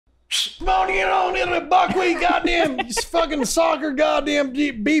on, get on into the buckwheat, goddamn fucking soccer, goddamn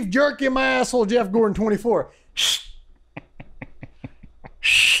beef jerky in my asshole, Jeff Gordon 24.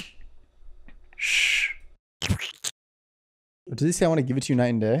 Does he say I want to give it to you night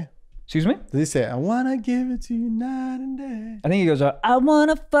and day? Excuse me? Does he say I want to give it to you night and day? I think he goes, I want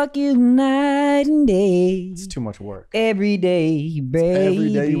to fuck you night and day. It's too much work. Every day, baby.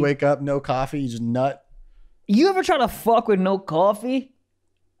 Every day you wake up, no coffee, you just nut. You ever try to fuck with no coffee?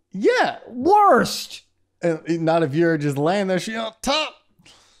 Yeah. Worst. And not if you're just laying there, she on top.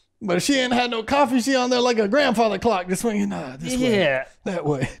 But if she ain't had no coffee, she on there like a grandfather clock, just swinging this way, that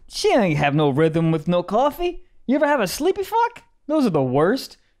way. She ain't have no rhythm with no coffee. You ever have a sleepy fuck? Those are the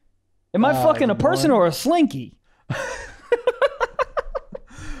worst. Am I fucking a person or a slinky?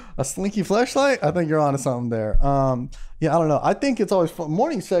 A slinky fleshlight? I think you're onto something there. Yeah, I don't know. I think it's always fun.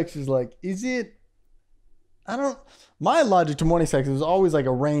 Morning sex is like, is it? My logic to morning sex is always like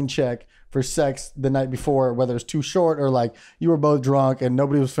a rain check for sex the night before, whether it's too short or like you were both drunk and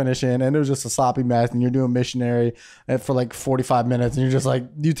nobody was finishing and it was just a sloppy mess and you're doing missionary for like 45 minutes and you're just like,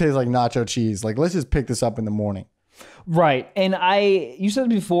 you taste like nacho cheese. Like, let's just pick this up in the morning. Right. And you said it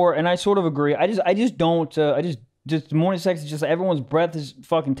before and I sort of agree. I just don't, just morning sex is just everyone's breath is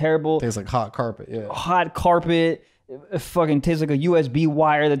fucking terrible. Tastes like hot carpet. Yeah. Hot carpet. It fucking tastes like a USB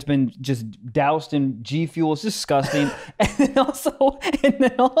wire that's been just doused in G Fuel. It's disgusting. and then also,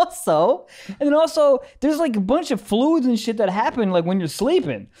 there's like a bunch of fluids and shit that happen like when you're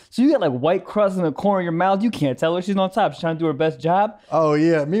sleeping. So you get like white crust in the corner of your mouth. You can't tell her she's on top. She's trying to do her best job. Oh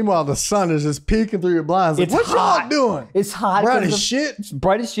yeah. Meanwhile, the sun is just peeking through your blinds. Like, what y'all doing? It's hot. Bright as shit. It's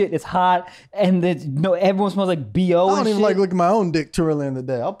bright as shit. It's hot, and everyone smells like BO. I don't even like looking at my own dick too early in the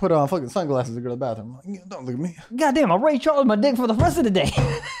day. I'll put on fucking sunglasses to go to the bathroom. I'm like, don't look at me. Goddamn. I'll Ray Charles my dick for the rest of the day.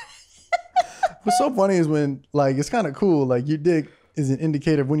 What's so funny is when, like, it's kind of cool. Like, your dick is an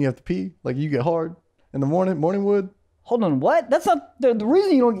indicator of when you have to pee. Like, you get hard in the morning wood. Hold on, what? That's not the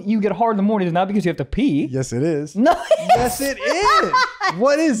reason you get hard in the morning is not because you have to pee. Yes, it is. No. Yes, it is.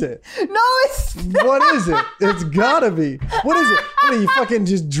 What is it? No, it's not. What is it? It's gotta be. What is it? What are you fucking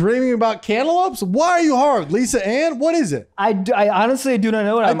just dreaming about cantaloupes? Why are you hard, Lisa Ann? What is it? I honestly do not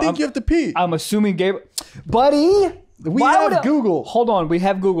know. I think you have to pee. I'm assuming Gabriel, buddy. We have Google. Hold on, we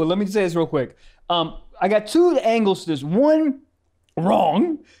have Google. Let me say this real quick. I got two angles to this. One,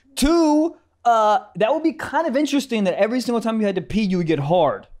 wrong. Two, that would be kind of interesting that every single time you had to pee, you would get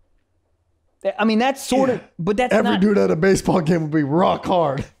hard. I mean, that's sort of, but that's every dude at a baseball game would be rock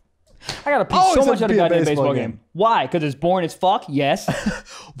hard. I gotta pee so much at a goddamn baseball game. Why? Because it's boring as fuck? Yes.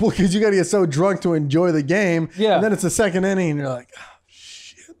 Well, because you gotta get so drunk to enjoy the game. Yeah. And then it's the second inning and you're like, oh,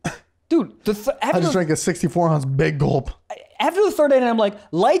 shit. Dude, I just drank a 64-ounce big gulp. After the third inning, I'm like,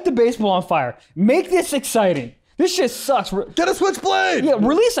 light the baseball on fire. Make this exciting. This shit sucks. Get a switchblade. Yeah,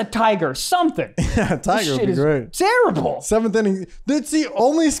 release a tiger, something. Yeah, tiger would be great. Terrible. Seventh inning. It's the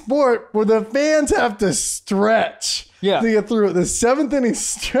only sport where the fans have to stretch to get through it. The seventh inning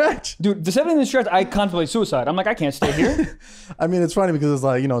stretch. Dude, the seventh inning stretch, I contemplate suicide. I'm like, I can't stay here. I mean, it's funny because it's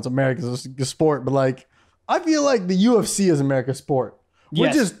like, you know, it's America's sport, but like, I feel like the UFC is America's sport. We're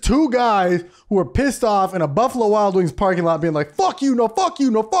just two guys who are pissed off in a Buffalo Wild Wings parking lot being like, fuck you, no, fuck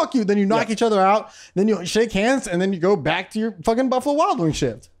you, no, fuck you. Then you knock each other out. Then you shake hands and then you go back to your fucking Buffalo Wild Wings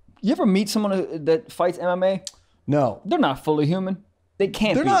shift. You ever meet someone that fights MMA? No. They're not fully human. They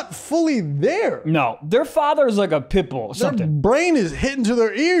can't They're not fully there. No. Their father is like a pit bull. Their brain is hitting to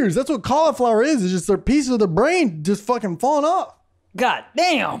their ears. That's what cauliflower is. It's just their pieces of the brain just fucking falling off. God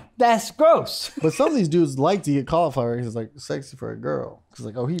damn, that's gross. But some of these dudes like to get cauliflower because it's like sexy for a girl. Because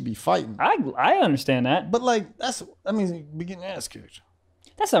like, oh, he'd be fighting. I understand that. But like, that means you'd be getting your ass kicked.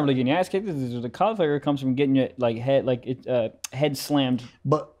 That's not really getting your ass kicked. The cauliflower comes from getting your head slammed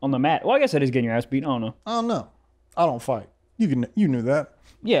on the mat. Well, I guess that is getting your ass beat. I don't know. I don't know. I don't fight. You knew that.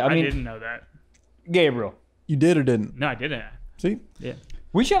 Yeah, I mean, I didn't know that. Gabriel. You did or didn't? No, I didn't. See? Yeah.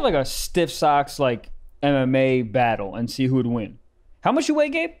 We should have like a stiff socks like MMA battle and see who would win. How much you weigh,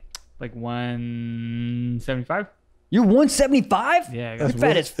 Gabe? Like 175. You're 175? Yeah. You're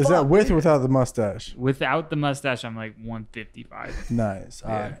fat as fuck. Is that with or without the mustache? Without the mustache, I'm like 155. Nice. All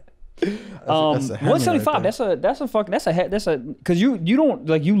right. That's 175. Right, that's a because you don't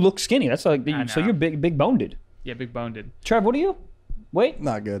like, you look skinny. That's like so you're big boned. Yeah, big boned. Trev, what are you? Wait.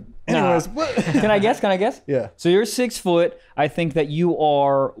 Not good. Anyways, Can I guess? Yeah. So you're 6 foot. I think that you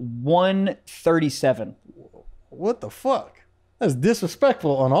are 137. What the fuck? That's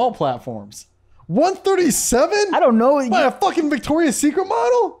disrespectful on all platforms. 137? I don't know. By a fucking Victoria's Secret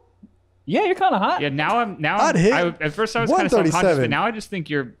model? Yeah, you're kind of hot. Yeah, now I'd hit at first I was kind of self-conscious, but now I just think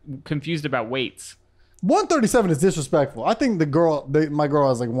you're confused about weights. 137 is disrespectful. I think my girl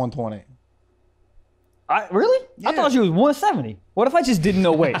has like 120. Really? Yeah. I thought she was 170. What if I just didn't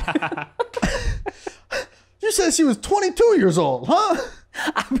know weight? You said she was 22 years old, huh?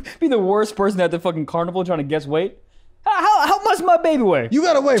 I'd be the worst person at the fucking carnival trying to guess weight. How much my baby weigh? You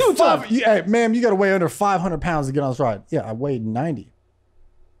gotta weigh Two times. hey, ma'am, you gotta weigh under 500 pounds to get on this ride. Yeah, I weighed 90.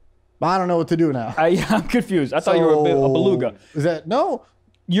 But I don't know what to do now. I'm confused. I thought you were a beluga. Is that no?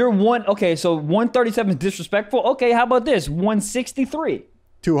 You're one. Okay, so 137 is disrespectful. Okay, how about this? 163.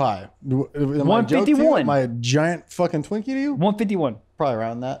 Too high. 151. My giant fucking Twinkie to you? 151. Probably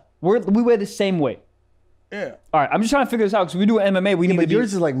around that. We weigh the same weight. Yeah. All right, I'm just trying to figure this out because we do MMA. We need But to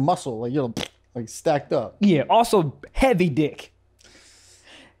yours is like muscle, like you're like stacked up. Yeah. Also, heavy dick.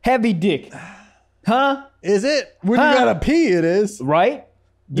 Heavy dick. Huh? Is it? When you gotta pee, it is. Right?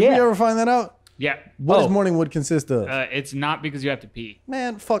 Did we ever find that out? Yeah. What does morning wood consist of? It's not because you have to pee.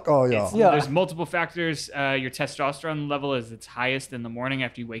 Man, fuck all y'all. Yeah. There's multiple factors. Your testosterone level is its highest in the morning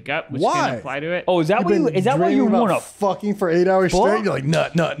after you wake up, which Why? can apply to it. Oh, is that what you? Is that why you dreaming want about to? fucking for 8 hours Fuck? straight? You're like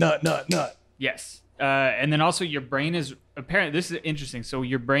nut. Yes. And then also your brain is apparently, this is interesting. So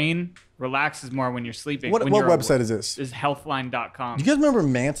your brain relaxes more when you're sleeping. What when you're website awake. is this? This is healthline.com. Do you guys remember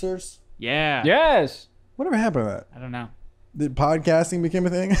Mansers? Yeah. Yes. Whatever happened to that? I don't know. Did podcasting became a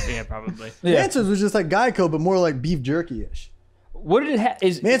thing? Yeah, probably. Yeah. Mansers was just like Geico, but more like beef jerky-ish. What did it have?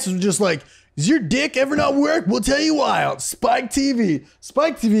 Mansers was just like, does your dick ever not work? We'll tell you why on Spike TV.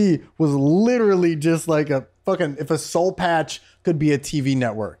 Spike TV was literally just like a fucking, if a soul patch could be a TV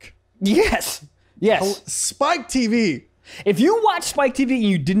network. Yes. Yes. Spike TV. If you watch Spike TV and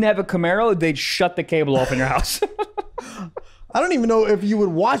you didn't have a Camaro, they'd shut the cable off in your house. I don't even know if you would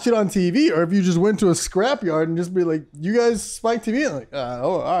watch it on TV or if you just went to a scrapyard and just be like, you guys Spike TV? And like,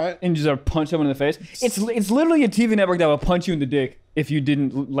 oh, all right. And just punch someone in the face. It's literally a TV network that will punch you in the dick if you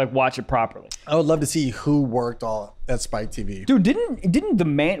didn't like watch it properly. I would love to see who worked all at Spike TV. Dude,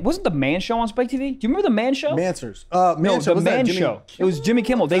 wasn't the Man Show on Spike TV? Do you remember the Man Show? Mansers. No, Show. the Man Show. It was Jimmy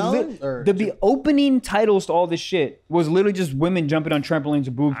Kimmel. The opening titles to all this shit was literally just women jumping on trampolines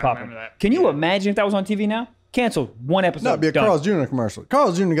and boobs popping. remember that. Can you imagine if that was on TV now? Canceled. One episode. No, it'd be a done. Carl's Jr. commercial.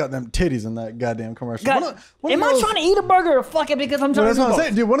 Carl's Jr. got them titties in that goddamn commercial. God, One am of I those- trying to eat a burger or fuck it because I'm trying That's to what I'm do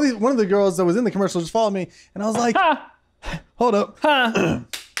saying, dude. One of the girls that was in the commercial just followed me, and I was like, hold up.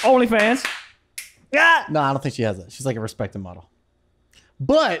 OnlyFans. Yeah. No, I don't think she has that. She's like a respected model.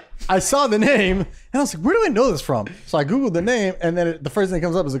 But I saw the name, and I was like, where do I know this from? So I Googled the name, and then the first thing that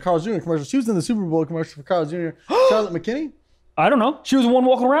comes up is a Carl's Jr. commercial. She was in the Super Bowl commercial for Carl's Jr. Charlotte McKinney? I don't know. She was the one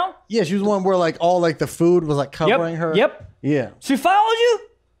walking around? Yeah, she was the one where like all like the food was like covering her. Yep. Yeah. She followed you?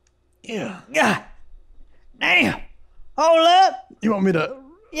 Yeah. Yeah. Damn. Hold up. You want me to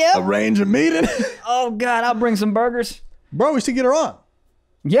Yep. arrange a meeting? Oh, God. I'll bring some burgers. Bro, we should get her on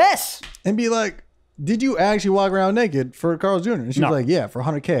Yes. and be like, did you actually walk around naked for Carl's Jr.? And she No. was like, yeah, for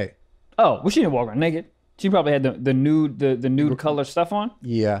 100K. Oh, well, she didn't walk around naked. She probably had the nude color stuff on.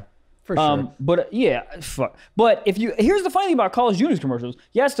 Yeah, for sure. But yeah, fuck. But here's the funny thing about College Juniors commercials.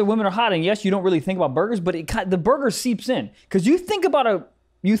 Yes, the women are hot, and yes, you don't really think about burgers, but the burger seeps in because you think about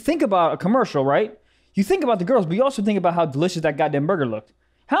a commercial, right? You think about the girls, but you also think about how delicious that goddamn burger looked.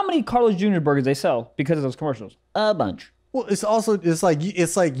 How many Carlos Jr. burgers they sell because of those commercials? A bunch. Well, it's like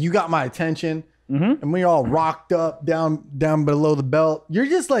you got my attention, and when you're all rocked up down below the belt, you're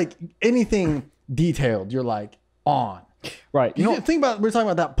just like anything detailed. You're like on. Right. You know, we're talking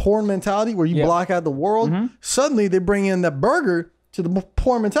about that porn mentality where you block out the world. Suddenly they bring in that burger to the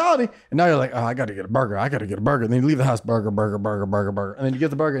porn mentality, and now you're like, oh, I got to get a burger. And then you leave the house, burger, and then you get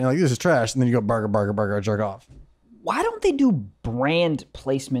the burger, and you're like, this is trash, and then you go burger, I jerk off. Why don't they do brand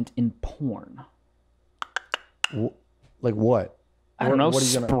placement in porn? Like what? I don't know. What are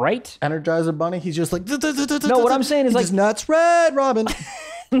you gonna- Sprite? Energizer Bunny? He's just like, No, what I'm saying is like nuts red, Robin.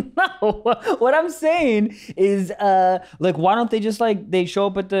 No, what I'm saying is, like, why don't they just they show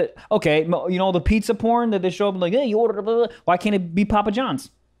up at the pizza porn that they show up and like, hey, you ordered, blah, blah, blah. Why can't it be Papa John's?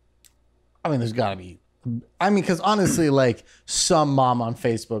 I mean, there's gotta be. I mean, because honestly, like some mom on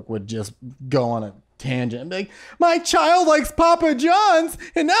Facebook would just go on a tangent and be like, my child likes Papa John's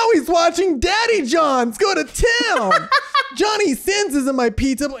and now he's watching Daddy John's go to town. Johnny Sins is in my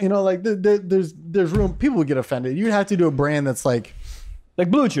pizza. You know, like there's room. People would get offended. You'd have to do a brand that's like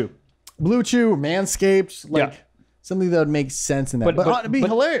Blue Chew, Manscaped, like something that would make sense in that. But it'd be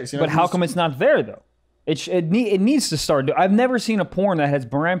hilarious. You know? But how come it's not there though? It needs to start. I've never seen a porn that has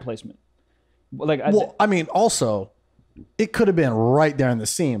brand placement. Like, I mean, also, it could have been right there in the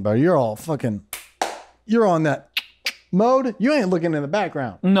scene, but you're on that mode. You ain't looking in the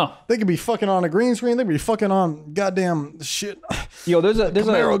background. No, they could be fucking on a green screen. They could be fucking on goddamn shit. Yo, there's a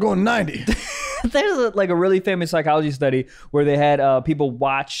Camaro going 90. there's like a really famous psychology study where they had people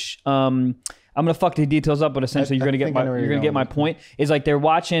watch. I'm gonna fuck the details up, but essentially you're gonna get my point. Is like they're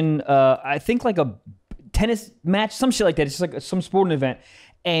watching. I think like a tennis match, some shit like that. It's just like some sporting event.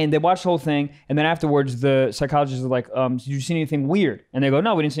 And they watch the whole thing, and then afterwards, the psychologists are like, did you see anything weird? And they go,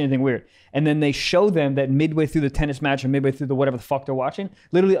 no, we didn't see anything weird. And then they show them that midway through the tennis match or midway through the whatever the fuck they're watching,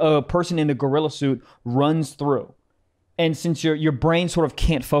 literally a person in a gorilla suit runs through. And since your brain sort of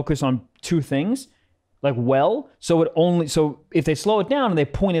can't focus on two things, like so if they slow it down and they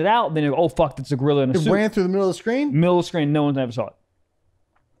point it out, then they go, oh fuck, that's a gorilla in a suit. It ran through the middle of the screen? Middle of the screen, no one ever saw it.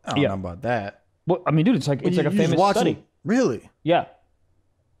 I don't know about that. Well, I mean, dude, it's like a famous study. Really? Yeah.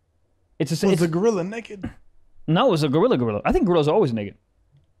 Was the gorilla naked? No, it was a gorilla. I think gorillas are always naked.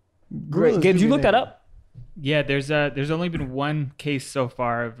 Great. Gabe, did you look that up? Yeah, there's only been one case so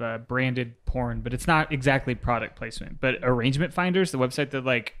far of branded porn, but it's not exactly product placement. But Arrangement Finders, the website that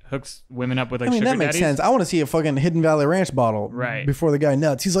like hooks women up with like sugar that makes sense. I want to see a fucking Hidden Valley Ranch bottle before the guy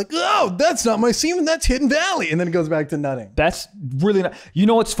nuts. He's like, oh, that's not my semen, that's Hidden Valley. And then it goes back to nutting. That's really not. You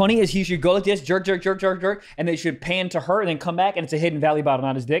know what's funny is he should go like this, jerk, and they should pan to her and then come back and it's a Hidden Valley bottle,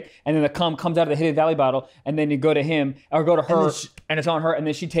 not his dick. And then the cum comes out of the Hidden Valley bottle and then you go to him or go to her and it's on her and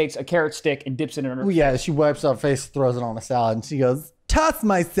then she takes a carrot stick and dips it in her. Well, yeah, she wipes her face, throws it on a salad, and she goes, toss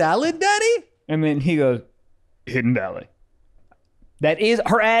my salad, daddy? And then he goes, Hidden Valley. That is,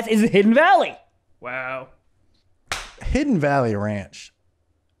 her ass is Hidden Valley. Wow. Hidden Valley Ranch.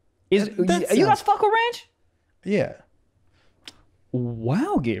 You guys fuck with ranch? Yeah.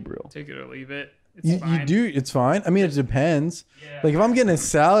 Wow, Gabriel. Take it or leave it. You do, it's fine. I mean, it depends. Yeah. Like if I'm getting a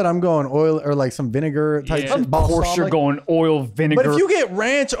salad, I'm going oil or like some vinegar type shit. Of course you're going oil, vinegar. But if you get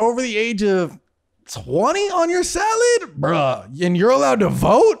ranch over the age of 20 on your salad, bruh, and you're allowed to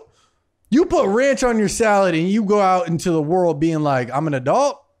vote, you put ranch on your salad and you go out into the world being like, I'm an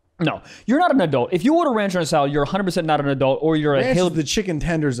adult. No, you're not an adult. If you order ranch on a salad, you're 100% not an adult, or you're ranch is the chicken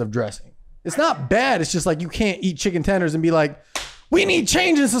tenders of dressing. It's not bad. It's just like you can't eat chicken tenders and be like, we need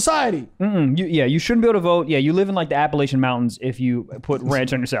change in society. You shouldn't be able to vote. Yeah, you live in like the Appalachian Mountains if you put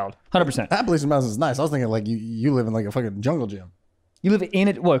ranch on your salad. 100%. Appalachian Mountains is nice. I was thinking like you live in like a fucking jungle gym. You live in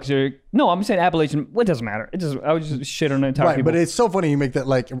it. What? No, I'm saying Appalachian. What doesn't matter. I would just shit on the entire people. But it's so funny you make that.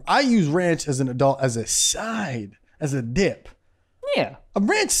 Like I use ranch as an adult as a side, as a dip. Yeah, a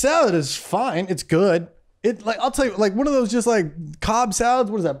ranch salad is fine. It's good. It like I'll tell you, like one of those just like Cobb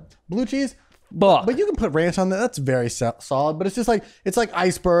salads. What is that? Blue cheese. But you can put ranch on that. That's very solid. But it's just like it's like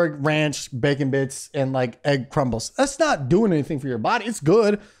iceberg, ranch, bacon bits, and like egg crumbles. That's not doing anything for your body. It's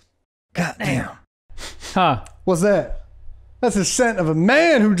good. God damn. Huh? What's that? That's the scent of a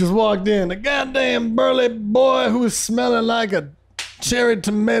man who just walked in. A goddamn burly boy who's smelling like a cherry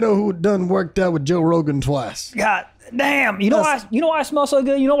tomato who done worked out with Joe Rogan twice. God damn. You know why I smell so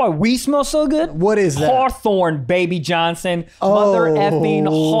good? You know why we smell so good? What is that? Hawthorne, baby Johnson. Mother effing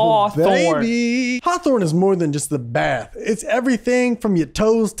Hawthorne. Baby. Hawthorne is more than just the bath. It's everything from your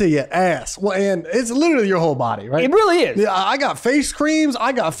toes to your ass. Well, and it's literally your whole body, right? It really is. Yeah, I got face creams.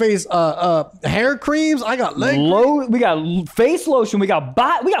 I got face hair creams. I got leg creams. We got face lotion. First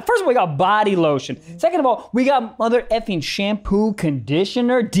of all, we got body lotion. Second of all, we got mother effing shampoo,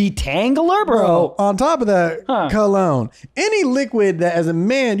 conditioner, detangler, bro. On top of that, cologne. Any liquid that as a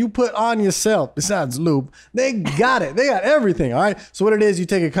man you put on yourself besides lube, they got it. They got everything. All right. So what it is, you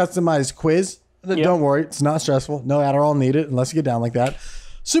take a customized quiz. Don't worry, it's not stressful. No Adderall needed unless you get down like that.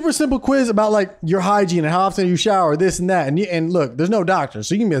 Super simple quiz about like your hygiene and how often you shower, this and that. And look, there's no doctor,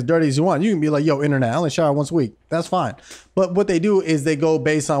 so you can be as dirty as you want. You can be like, yo, internet, I only shower once a week. That's fine. But what they do is they go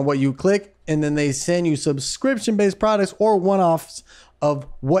based on what you click, and then they send you subscription-based products or one-offs of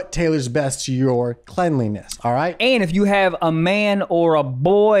what tailors best to your cleanliness, all right? And if you have a man or a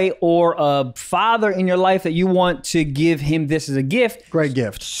boy or a father in your life that you want to give him this as a gift. Great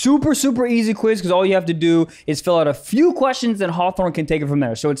gift. Super, super easy quiz because all you have to do is fill out a few questions and Hawthorne can take it from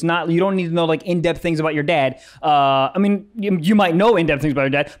there. So it's not, you don't need to know like in-depth things about your dad. I mean, you might know in-depth things about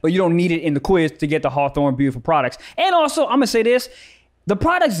your dad, but you don't need it in the quiz to get the Hawthorne beautiful products. And also, I'm gonna say this, the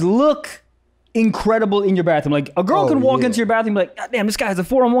products look incredible in your bathroom. Like a girl can walk into your bathroom and be like, God damn, this guy has a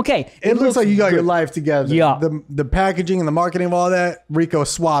 401k. It looks like you got your life together. Yeah. The packaging and the marketing of all that, Rico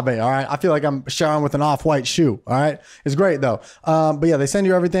Suave, all right? I feel like I'm showering with an off-white shoe, all right? It's great though. But yeah, they send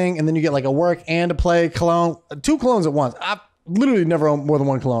you everything and then you get like a work and a play cologne, 2 colognes at once. I've literally never owned more than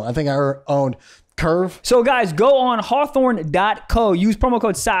 1 cologne. I think I owned Curve. So guys, go on hawthorne.co, use promo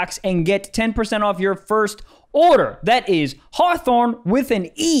code SOCKS and get 10% off your first order. That is Hawthorne with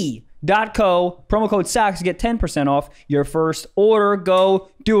an E. .co, promo code SOCKS to get 10% off your first order. Go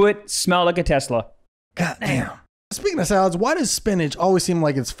do it. Smell like a Tesla. God damn. Speaking of salads, why does spinach always seem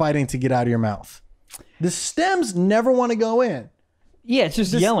like it's fighting to get out of your mouth? The stems never want to go in. Yeah, it's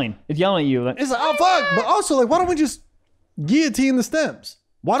just yelling. It's yelling at you. Like, It's like, oh fuck! But also, like, why don't we just guillotine the stems?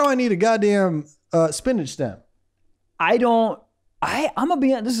 Why do I need a goddamn spinach stem? I'm gonna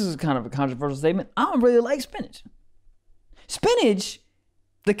be honest, this is kind of a controversial statement. I don't really like spinach. Spinach,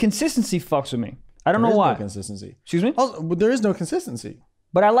 the consistency fucks with me. I don't know why. No consistency. Excuse me? Also, but there is no consistency.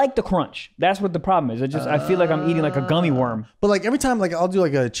 But I like the crunch. That's what the problem is. I feel like I'm eating like a gummy worm. But like every time, like I'll do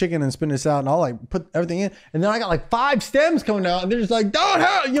like a chicken and spinach salad, and I'll like put everything in, and then I got like 5 stems coming out, and they're just like, don't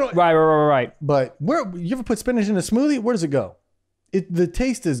have, you know. Right. But where you ever put spinach in a smoothie? Where does it go? The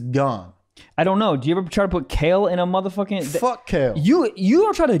taste is gone. I don't know. Do you ever try to put kale in a motherfucking? Fuck kale. You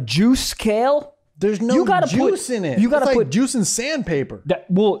ever try to juice kale? There's no juice in it. You gotta put put juice in sandpaper.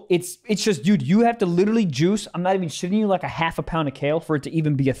 It's just, dude. You have to literally juice. I'm not even shitting you, like a half a pound of kale for it to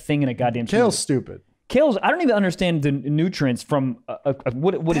even be a thing in a goddamn. Kale's smoothie. stupid. Kale's. I don't even understand the nutrients from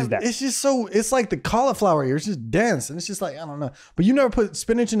what is that? It's just so. It's like the cauliflower ear. It's just dense, and it's just like I don't know. But you never put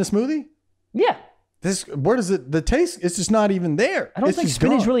spinach in a smoothie? Yeah. Where does it? The taste? It's just not even there. I don't think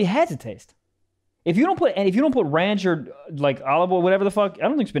spinach really has a taste. If you don't put ranch or like olive oil, whatever the fuck, I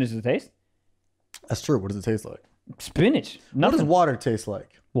don't think spinach has a taste. That's true. What does it taste like? Spinach. Nothing. What does water taste like?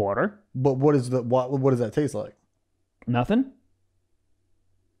 Water. But what does that taste like? Nothing.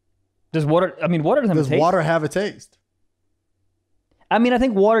 Does water? I mean, water doesn't have a taste. Does water have a taste? I mean, I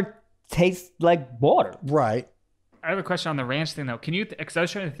think water tastes like water. Right. I have a question on the ranch thing though. Can you? Because I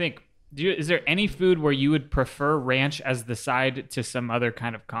was trying to think. Is there any food where you would prefer ranch as the side to some other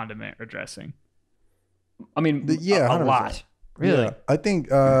kind of condiment or dressing? I mean, yeah, a lot. Really? Yeah. I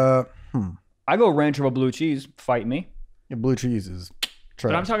think. I go ranch over blue cheese. Fight me. Yeah, blue cheese is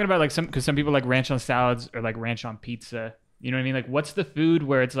trash. But I'm talking about like because some people like ranch on salads or like ranch on pizza. You know what I mean? Like, what's the food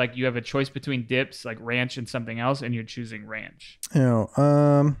where it's like you have a choice between dips, like ranch and something else, and you're choosing ranch? You know,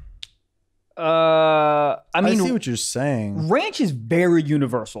 I mean, I see what you're saying. Ranch is very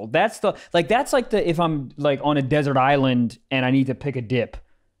universal. That's like if I'm like on a desert island and I need to pick a dip.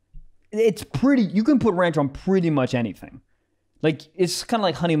 It's pretty. You can put ranch on pretty much anything. Like, it's kind of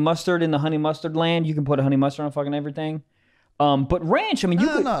like honey mustard in the honey mustard land. You can put a honey mustard on fucking everything. But ranch, I mean,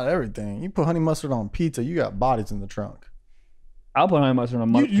 not everything. You put honey mustard on pizza, you got bodies in the trunk. I'll put honey mustard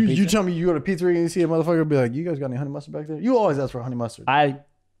on pizza. You tell me you go to pizzeria and you see a motherfucker be like, you guys got any honey mustard back there? You always ask for honey mustard. Honey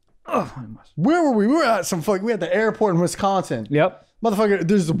mustard. Where were we? We were at we at the airport in Wisconsin. Yep. Motherfucker,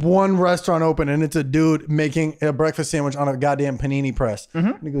 there's one restaurant open and it's a dude making a breakfast sandwich on a goddamn panini press. Mm-hmm.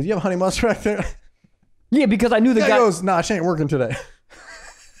 And he goes, you have honey mustard back there? Yeah, because I knew the guy goes, nah, she ain't working today.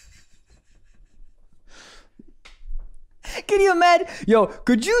 Can you imagine? Yo,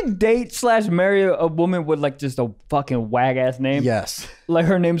 could you date / marry a woman with like just a fucking wag ass name? Yes. Like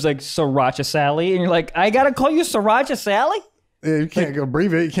her name's like Sriracha Sally, and you're like, I gotta call you Sriracha Sally? Yeah, you can't go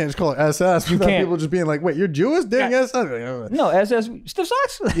abbreviate. You can't just call it SS without people just being like, wait, you're Jewish? Dang SS? No, SS stiff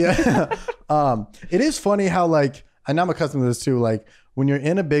socks. Yeah. It is funny how like, and I'm accustomed to this too, like when you're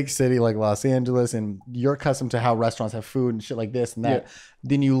in a big city like Los Angeles and you're accustomed to how restaurants have food and shit like this and that,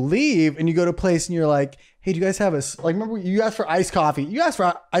 then you leave and you go to a place and you're like, hey, do you guys have like, remember you asked for iced coffee? You asked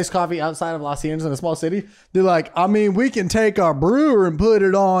for iced coffee outside of Los Angeles in a small city? They're like, I mean, we can take our brewer and put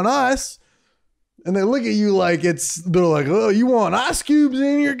it on ice. And they look at you like they're like, oh, you want ice cubes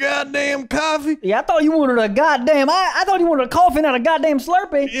in your goddamn coffee? Yeah, I thought you wanted a goddamn, I thought you wanted a coffee, not a goddamn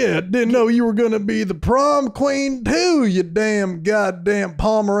Slurpee. Yeah, didn't know you were going to be the prom queen too, you damn goddamn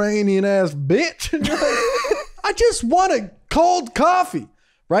Pomeranian ass bitch. I just want a cold coffee,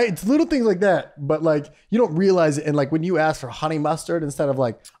 right? It's little things like that, but like you don't realize it. And like when you ask for honey mustard instead of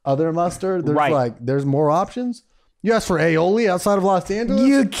like other mustard, there's more options. You asked for aioli outside of Los Angeles?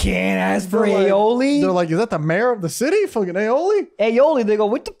 You can't ask for aioli. They're like, is that the mayor of the city? Fucking aioli? Aioli. They go,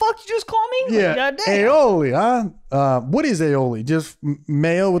 what the fuck you just call me? Yeah, like, aioli, huh? What is aioli? Just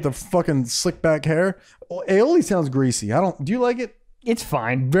mayo with the fucking slick back hair? Well, aioli sounds greasy. Do you like it? It's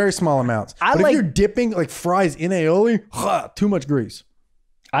fine. Very small amounts. But if you're dipping like fries in aioli, too much grease.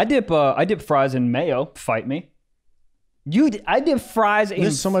 I dip fries in mayo. Fight me. I dip fries in...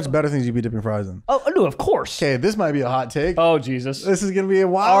 There's so much better things you'd be dipping fries in. Oh, no, of course. Okay, this might be a hot take. Oh, Jesus. This is going to be a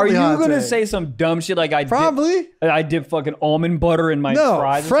wild take. Are you going to say some dumb shit like I dip fucking almond butter in my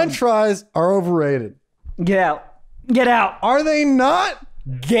fries? No, French fries are overrated. Get out. Get out. Are they not?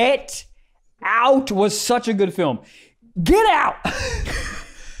 Get Out was such a good film. Get Out.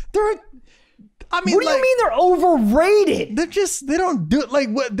 What do you mean they're overrated? They don't do it like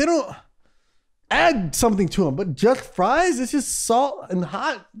what? They don't... add something to them, but just fries, it's just salt and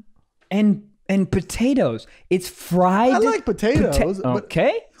hot. And and potatoes. It's fried. I like potatoes.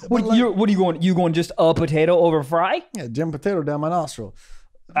 Okay. but What are you going? You going just a potato over fry? Yeah, jam potato down my nostril.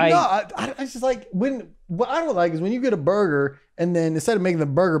 I just like what I don't like is when you get a burger and then instead of making the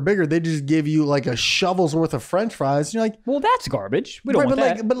burger bigger, they just give you like a shovel's worth of French fries. And you're like, well, that's garbage. We don't want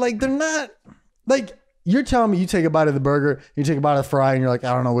that. But like they're not like you're telling me you take a bite of the burger, you take a bite of the fry, and you're like,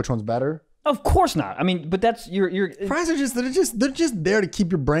 I don't know which one's better. Of course not. I mean, but that's your fries are they're just there to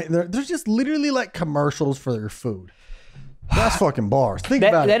keep your brain. They're just literally like commercials for your food. That's fucking bars. Think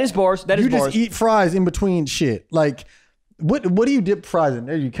about it. That is bars. That is bars. You just eat fries in between shit. Like, what do you dip fries in?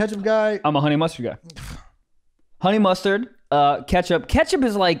 Are you a ketchup guy? I'm a honey mustard guy. Honey mustard, ketchup. Ketchup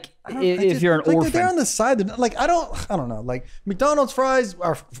is like if you're an orphan. They're on the side. They're not, like I don't know. Like McDonald's fries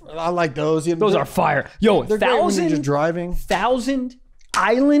I like those. You know, those are fire. Yo, they're great when you're just driving. Thousand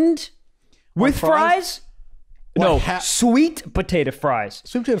Island with fries. No, sweet potato fries.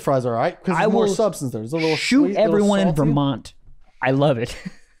 Sweet potato fries are all right because there's more substance there. There's a little shoot sweet, everyone little in Vermont. I love it.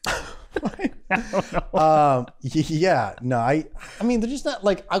 I don't know. Yeah, no, I mean, they're just not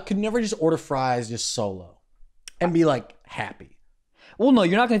like I could never just order fries just solo and be like happy. Well, no,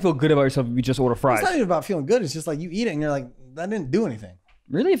 you're not gonna feel good about yourself if you just order fries. It's not even about feeling good. It's just like you eat it and you're like, that didn't do anything.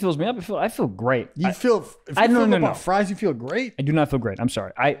 Really, it fills me up. I feel great. You feel about fries, you feel great. I do not feel great. I'm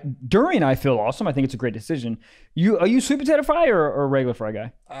sorry. I feel awesome. I think it's a great decision. Are you sweet potato fry or regular fry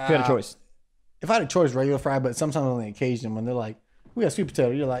guy? If you had a choice. If I had a choice, regular fry, but sometimes on the occasion when they're like, we got sweet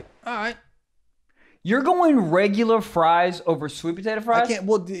potato, you're like, all right. You're going regular fries over sweet potato fries? I can't.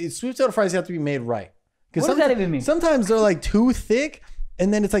 Well, sweet potato fries have to be made right. What does that even mean? Sometimes they're like too thick,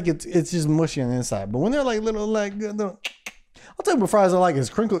 and then it's like it's just mushy on the inside. But when they're like little I'll tell you what fries I like is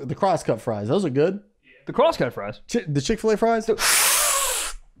the cross-cut fries. Those are good. The cross-cut fries? The Chick-fil-A fries?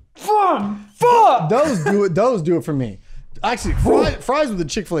 Fuck! Those do it for me. Actually, fries with the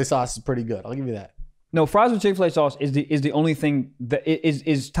Chick-fil-A sauce is pretty good. I'll give you that. No, fries with Chick-fil-A sauce is the only thing that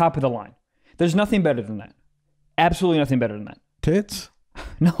is top of the line. There's nothing better than that. Absolutely nothing better than that. Tits?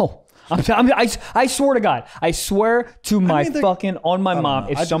 No. I swear to God. I swear to my fucking on my mom.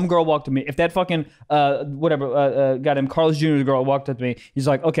 If some girl walked to me, if that fucking goddamn Carlos Jr. girl walked up to me, he's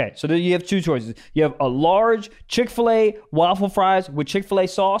like, okay, so you have two choices. You have a large Chick-fil-A waffle fries with Chick-fil-A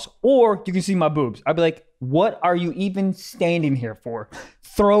sauce, or you can see my boobs. I'd be like, what are you even standing here for?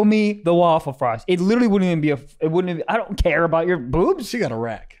 Throw me the waffle fries. It literally wouldn't even be I don't care about your boobs. She got a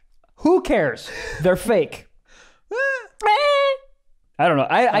rack. Who cares? They're fake. I don't know.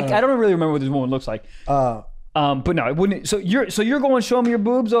 I don't really remember what this woman looks like. But no, it wouldn't. So you're going to show me your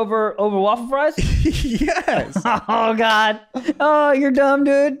boobs over waffle fries? Yes. Oh God. Oh, you're dumb,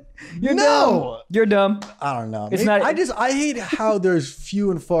 dude. You're dumb. You're dumb. I don't know. It's not. I hate how there's few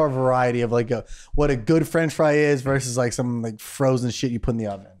and far variety of like what a good French fry is versus like some like frozen shit you put in the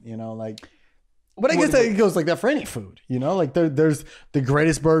oven. You know, like. But I guess that goes like that for any food. You know, like there's the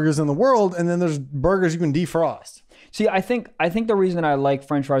greatest burgers in the world, and then there's burgers you can defrost. See, I think the reason I like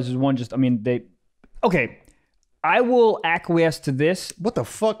French fries is one, just, I mean, I will acquiesce to this. What the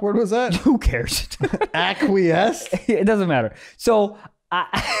fuck word was that? Who cares? Acquiesce? It doesn't matter. So,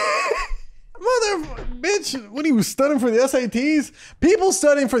 bitch, when he was studying for the SATs, people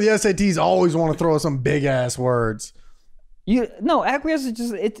studying for the SATs always want to throw some big ass words. Acquiesce is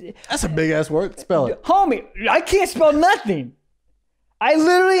just, that's a big ass word. Spell it. Homie, I can't spell nothing. I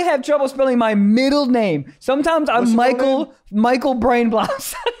literally have trouble spelling my middle name. Sometimes I'm Michael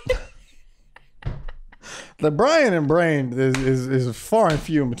Brainblouse. The Brian and Brain is far and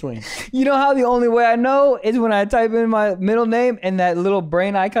few in between. You know how the only way I know is when I type in my middle name and that little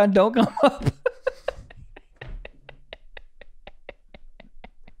brain icon don't come up.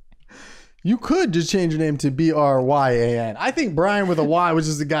 You could just change your name to Bryan. I think Brian with a Y was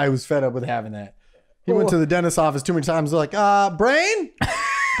just the guy who was fed up with having that. He went to the dentist's office too many times. They're like, Brain?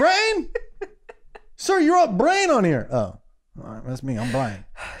 Brain? Sir, you're up Brain on here. Oh, all right, that's me. I'm Brian.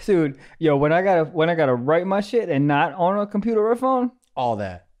 Dude, yo, when I gotta write my shit and not on a computer or a phone, all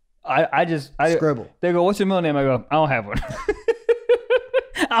that. I scribble. They go, what's your middle name? I go, I don't have one.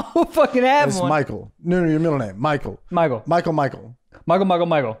 I don't fucking have one. It's Michael. No, your middle name. Michael. Michael.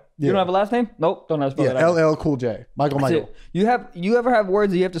 Yeah. You don't have a last name? Nope, don't have to spell it. LL Cool J. Michael. You ever have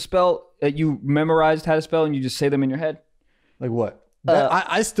words that you have to spell that you memorized how to spell and you just say them in your head? Like what?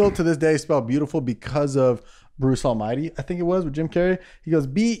 I still to this day spell beautiful because of Bruce Almighty. I think it was with Jim Carrey. He goes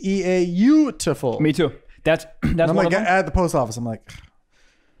B-E-A-U-tiful. Me too. That's I'm one like of them. at the post office. I'm like,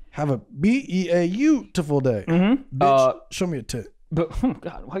 have a B-E-A-U-tiful day. Mm-hmm. Bitch, show me a tit. But oh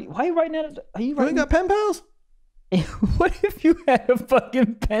God, why are you writing that? Are you ain't got pen pals? What if you had a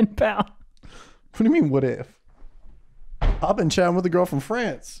fucking pen pal? What do you mean, what if? I've been chatting with a girl from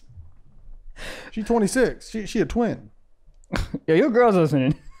France. She's 26. She a twin. Yeah, your girl's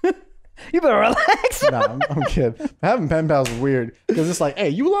listening. You better relax. Nah, I'm kidding. Having pen pals is weird because it's like, hey,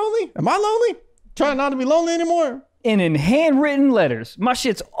 you lonely? Am I lonely? Trying not to be lonely anymore. And in handwritten letters, my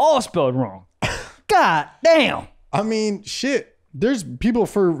shit's all spelled wrong. God damn. I mean, shit. There's people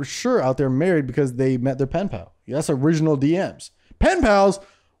for sure out there married because they met their pen pal. That's original DMs. Pen pals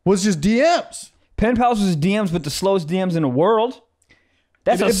was just DMs. Pen pals was DMs, but the slowest DMs in the world.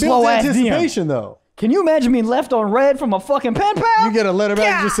 That's a slow ass anticipation DM. Though. Can you imagine being left on red from a fucking pen pal? You get a letter back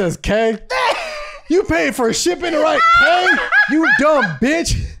that just says K. You paid for shipping to write K. You dumb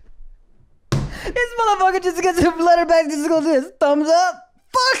bitch. This motherfucker just gets a letter back. Just goes this thumbs up.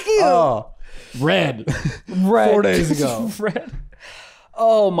 Fuck you. Oh, red. 4 days ago. Red.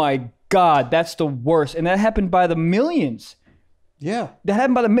 Oh my God, that's the worst, and that happened by the millions. Yeah. That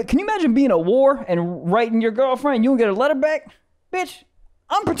happened by the. Can you imagine being at war and writing your girlfriend? You don't get a letter back, bitch.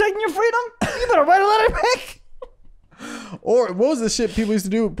 I'm protecting your freedom. You better write a letter back. Or what was the shit people used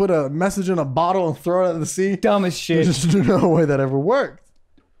to do? Put a message in a bottle and throw it at the sea. Dumbest shit. There's just no way that ever worked.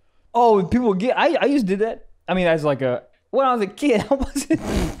 Oh, people get. I used to do that. I mean, as like when I was a kid, I wasn't.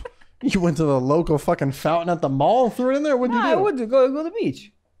 You went to the local fucking fountain at the mall and threw it in there? What'd you do? I went to go to the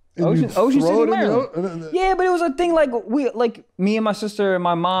beach. And Ocean City, Maryland. Maryland. Yeah, but it was a thing like me and my sister and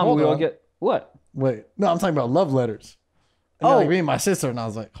my mom. Hold we all on. get what? Wait, no, I'm talking about love letters. And Oh. like me and my sister, and I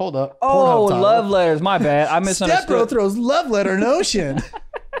was like, hold up. Oh, Pornhub title. love letters. My bad. I Stepbro misunderstood. throws love letter in ocean.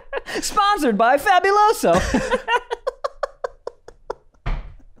 Sponsored by Fabuloso.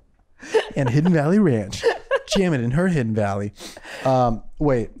 And Hidden Valley Ranch. Jam it in her Hidden Valley.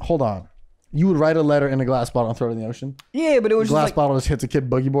 Wait, hold on. You would write a letter in a glass bottle and throw it in the ocean? Yeah, but it was Glass just bottle just hits a kid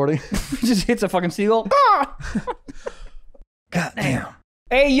boogie boarding. just hits a fucking seagull. God damn.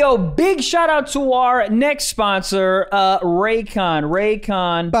 Hey, yo, big shout out to our next sponsor, Raycon.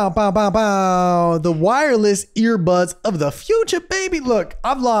 Raycon. Bow, bow, bow, bow. The wireless earbuds of the future, baby. Look,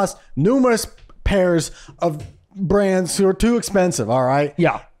 I've lost numerous pairs of brands who are too expensive, all right?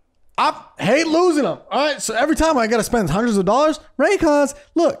 Yeah. I hate losing them, all right? So every time I got to spend hundreds of dollars, Raycons,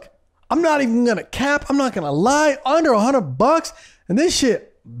 look, I'm not even going to cap. I'm not going to lie. Under $100. And this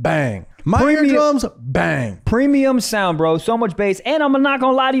shit, bang. My Premium- eardrums, bang. Premium sound, bro. So much bass. And I'm not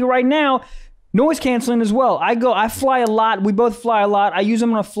gonna lie to you right now, noise canceling as well. I fly a lot. We both fly a lot. I use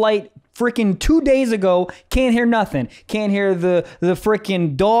them on a flight freaking 2 days ago. Can't hear nothing. Can't hear the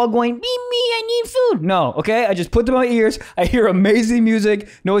freaking dog going, me, I need food. No, okay? I just put them in my ears. I hear amazing music,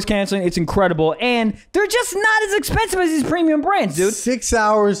 noise canceling. It's incredible. And they're just not as expensive as these premium brands, dude. 6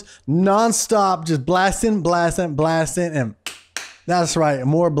 hours nonstop, just blasting, and that's right,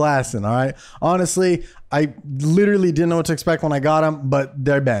 more blasting, all right? Honestly, I literally didn't know what to expect when I got them, but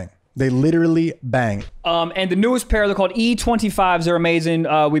they're bang. They literally bang. And the newest pair, they're called E25s. They're amazing.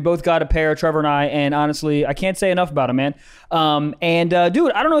 We both got a pair, Trevor and I, and honestly, I can't say enough about them, man.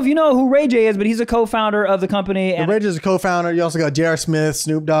 Dude, I don't know if you know who Ray J is, but he's a co-founder of the company. And Ray J is a co-founder. You also got J.R. Smith,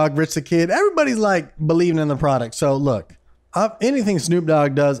 Snoop Dogg, Rich the Kid. Everybody's like believing in the product. So look, anything Snoop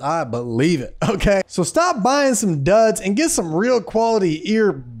Dogg does, I believe it, okay? So stop buying some duds and get some real quality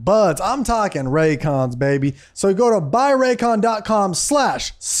earbuds. I'm talking Raycons, baby. So go to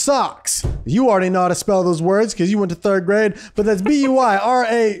buyraycon.com/socks. You already know how to spell those words because you went to 3rd grade, but that's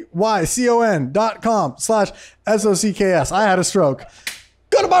BUYRAYCON.com/SOCKS. I had a stroke.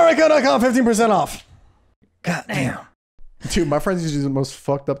 Go to buyraycon.com, 15% off. God damn. Dude, my friends used to do the most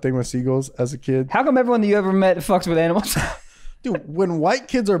fucked up thing with seagulls as a kid. how come everyone that you ever met fucks with animals? Dude, when white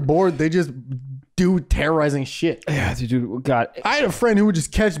kids are bored, they just do terrorizing shit. Yeah, dude, God. I had a friend who would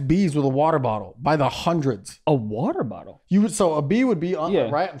just catch bees with a water bottle by the hundreds. A water bottle? So a bee would be on,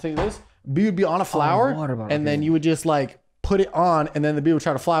 right? I'm saying this. A bee would be on a flower, water bottle, and then you would just like put it on, and then the bee would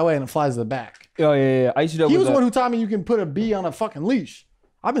try to fly away, and it flies to the back. Oh, yeah. I used to do it He with was the one who taught me you can put a bee on a fucking leash.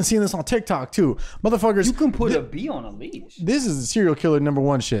 I've been seeing this on TikTok too. Motherfuckers. You can put a bee on a leash. This is serial killer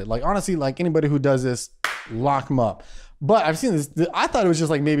 #1 shit. Like, honestly, like anybody who does this, lock them up. But I've seen this. I thought it was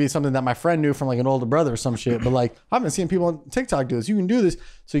just like maybe something that my friend knew from like an older brother or some shit. But like, I've been seeing people on TikTok do this. You can do this.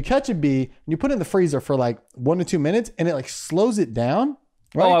 So you catch a bee and you put it in the freezer for like 1 to 2 minutes and it like slows it down.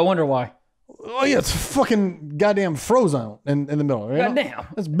 Right? Oh, I wonder why. Oh yeah, it's fucking goddamn frozen in the middle. Right? Goddamn.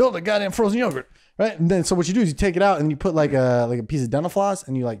 Let's build a goddamn frozen yogurt. Right. And then so what you do is you take it out and you put like a piece of dental floss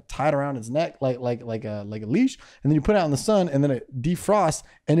and you like tie it around its neck like a leash. And then you put it out in the sun and then it defrosts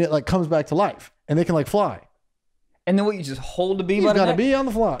and it like comes back to life and they can like fly. And then what, you just hold the bee You by the got a neck? bee on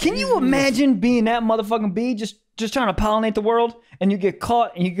the fly. Can you imagine being that motherfucking bee just trying to pollinate the world and you get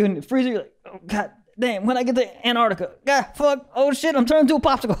caught and you can freeze it? You're like, oh, God. damn, when I get to Antarctica, God, fuck, oh shit, I'm turning into a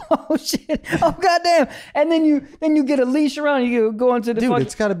popsicle. Oh shit, oh goddamn. And then you get a leash around, you go into the Dude,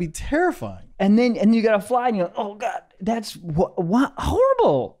 it's got to be terrifying. And you got to fly, and you're like, oh God, that's what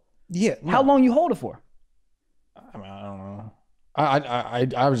horrible. Yeah. No. How long you hold it for? I mean, I don't know.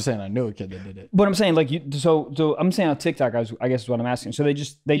 I was just saying I knew a kid that did it. But I'm saying, like, so I'm saying on TikTok, I guess is what I'm asking. So they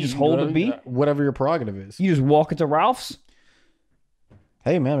just hold the beat? Whatever your prerogative is. You just walk into Ralph's?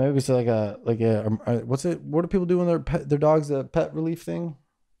 Hey man, maybe it's like a what's it? What do people do when their dogs the pet relief thing?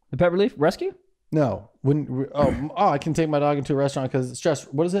 The pet relief rescue? No, I can take my dog into a restaurant because it's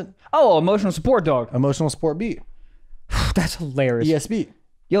stressed. What is it? Oh, emotional support dog. Emotional support beat. That's hilarious. ESB.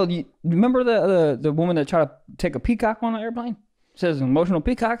 Yo, you remember the woman that tried to take a peacock on an airplane? It says emotional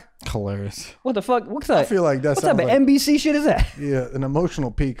peacock. Hilarious. What the fuck? What's that? I feel like that's what type of NBC shit is that? Yeah, an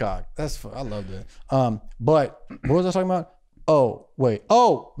emotional peacock. I loved it. But what was I talking about? Oh, wait.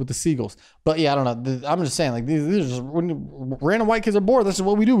 Oh, with the seagulls. But yeah, I don't know. I'm just saying, like, these are just when random white kids are bored. That's just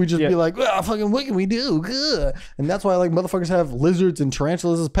what we do. We just be like, oh, fucking, what can we do? Good. And that's why, like, motherfuckers have lizards and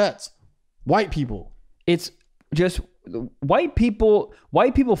tarantulas as pets. White people. It's just white people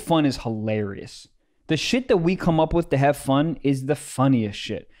fun is hilarious. The shit that we come up with to have fun is the funniest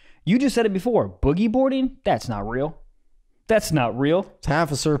shit. You just said it before. Boogie boarding? That's not real. That's not real. It's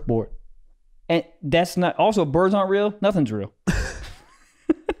half a surfboard. And that's not, also birds aren't real. Nothing's real.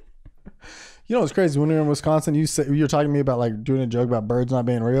 You know what's crazy? When we were in Wisconsin, you were talking to me about like doing a joke about birds not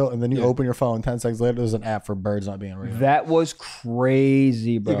being real, and then you open your phone 10 seconds later, there's an app for birds not being real. That was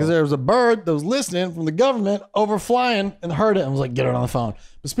crazy, bro. Because there was a bird that was listening from the government over flying and heard it and was like, get it on the phone.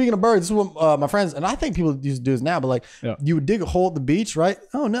 But speaking of birds, this is what my friends, and I think people used to do this now, but like you would dig a hole at the beach, right?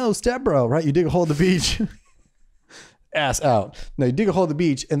 Oh no, step bro, right? You dig a hole at the beach. Ass out. No, you dig a hole at the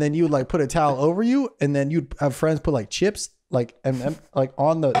beach, and then you would like put a towel over you, and then you'd have friends put like chips like like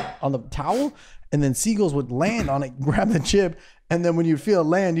on the towel, and then seagulls would land on it, grab the chip, and then when you feel it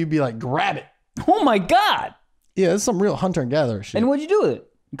land, you'd be like, grab it. Oh my God. Yeah, it's some real hunter and gatherer shit. And what'd you do with it?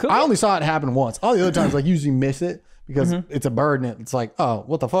 I only saw it happen once. All the other times, like, usually miss it because it's a bird, and it's like, oh,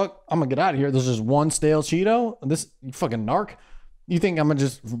 what the fuck? I'm gonna get out of here. There's just one stale Cheeto. This fucking narc. You think I'm gonna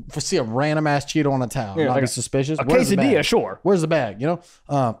just see a random ass Cheeto on a towel? Not like be suspicious. A quesadilla, sure. Where's the bag? You know.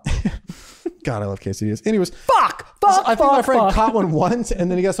 God, I love quesadillas. Anyways, I think my friend caught one once, and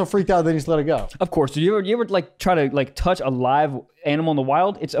then he got so freaked out, then he just let it go. Of course. Did you ever like try to like touch a live animal in the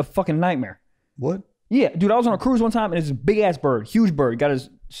wild? It's a fucking nightmare. What? Yeah, dude. I was on a cruise one time, and it's a big ass bird, huge bird, got his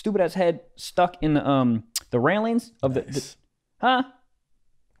stupid ass head stuck in the railings of the huh?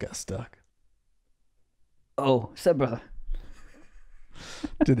 Got stuck. Oh, step brother.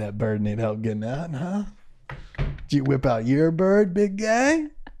 Did that bird need help getting out, huh? Did you whip out your bird, big guy?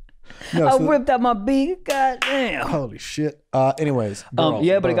 No, I whipped out my beak. Goddamn. Holy shit. Anyways. But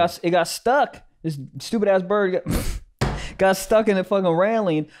it got stuck. This stupid ass bird got stuck in the fucking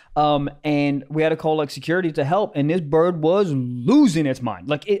railing. And we had to call like security to help. And this bird was losing its mind.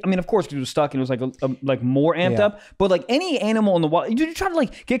 Like, I mean, of course, it was stuck and it was like more amped up. But like any animal in the wild, you try to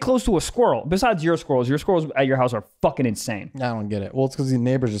like get close to a squirrel. Besides your squirrels at your house are fucking insane. I don't get it. Well, it's because the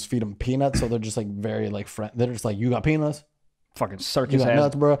neighbors just feed them peanuts, so they're just like very like they're just like, you got peanuts? Fucking search You his got ass.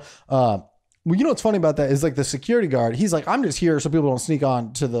 nuts, bro. Well, you know what's funny about that is like the security guard. He's like, I'm just here so people don't sneak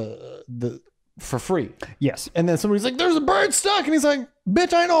on to the for free. Yes. And then somebody's like, there's a bird stuck, and he's like,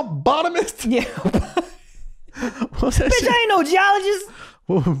 bitch, I ain't no botanist. Yeah. What's that Bitch, shit? I ain't no geologist.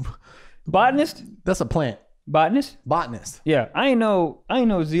 Botanist? That's a plant. Botanist? Botanist. Yeah. I ain't no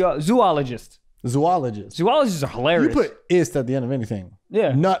zoologist. Zoologist. Zoologists are hilarious. You put ist at the end of anything.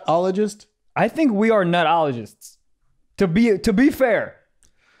 Yeah. Nutologist. I think we are nutologists. To be fair,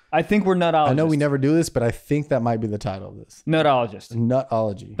 I think we're nutologists. I know we never do this, but I think that might be the title of this. Nutologist.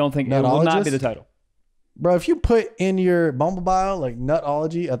 Nutology. Don't think it will not be the title. Bro, if you put in your Bumble bio like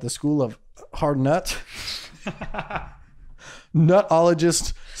nutology at the School of Hard Nuts,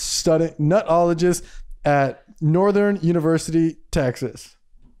 nutologist at Northern University, Texas.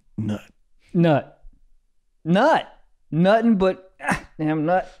 Nutting, but damn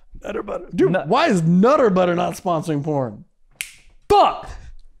nut. Nutter butter. Dude, why is Nutter Butter not sponsoring porn? Fuck!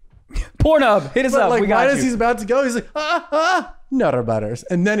 Pornhub, hit us up. Like, we got right you. as he's about to go, he's like, Nutter Butters.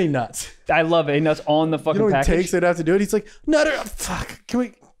 And then he nuts. I love it. He nuts on the fucking You know what package. it takes? They'd have to do it. He's like, Nutter. Fuck. Can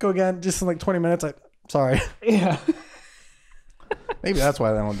we go again? Just in like 20 minutes? Sorry. Yeah. Maybe that's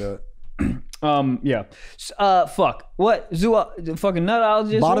why they don't do it. Yeah. Fuck. What? Fucking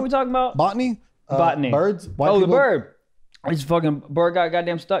nutologist? What are we talking about? Botany? Botany. Birds? White people? The bird. This fucking bird got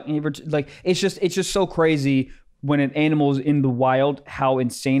goddamn stuck. And like, it's just so crazy when an animal is in the wild, how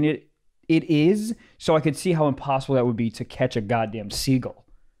insane it is. So I could see how impossible that would be to catch a goddamn seagull.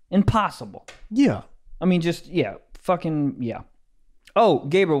 Impossible. Yeah. I mean, just fucking yeah. Oh,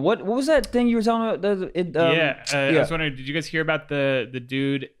 Gabriel, what was that thing you were telling me? I was wondering, did you guys hear about the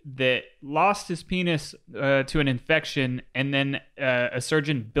dude that lost his penis to an infection, and then a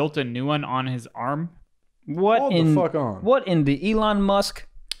surgeon built a new one on his arm? Hold the fuck on. What in the Elon Musk?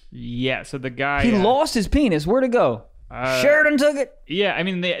 Yeah, so the guy He lost his penis. Where'd it go? Sheridan took it. Yeah, I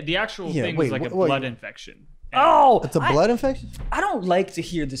mean the actual thing was like a blood infection. Oh, it's a blood infection? I don't like to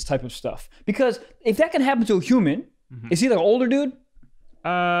hear this type of stuff because if that can happen to a human, is he like an older dude?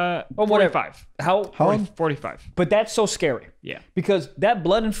 Or whatever. 45. How old? 45. But that's so scary. Yeah. Because that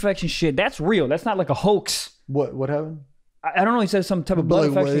blood infection shit, that's real. That's not like a hoax. What happened? I don't know. He said some type of blood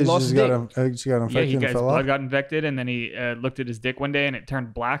infection. He lost his dick. Just got infected his and fell blood off? got infected, and then he looked at his dick one day, and it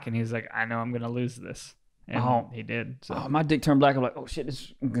turned black, and he's like, I know I'm going to lose this. And he did. So. Oh, my dick turned black. I'm like, oh shit, this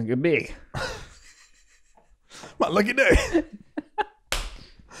is going to get big. My lucky day.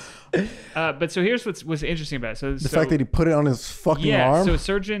 But so here's what's interesting about it. So the fact that he put it on his fucking arm? Yeah, so a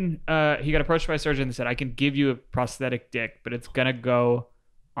surgeon, he got approached by a surgeon and said, I can give you a prosthetic dick, but it's going to go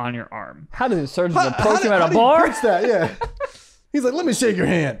on your arm. How did the surgeon approach him at a bar? That? Yeah. He's like, let me shake your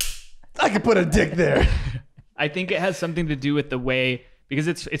hand. I can put a dick there. I think it has something to do with the way, because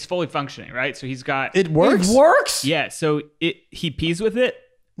it's fully functioning, right? So he's got... It works? It works? Yeah, so he pees with it.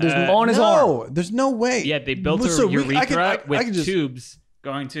 On his arm. There's no way. Yeah, they built a urethra with tubes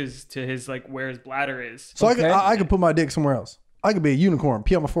going to his like where his bladder is. So I could put my dick somewhere else. I could be a unicorn,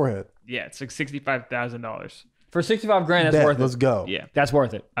 pee on my forehead. Yeah, it's like $65,000. For 65 grand, that's worth it. Let's go. Yeah, that's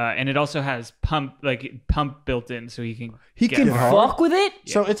worth it. And it also has pump built in, so he can fuck with it.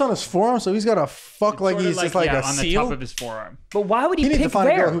 Yeah. So it's on his forearm. So he's got to fuck it's like he's just like a on seal the top of his forearm. But why would he needs pick to find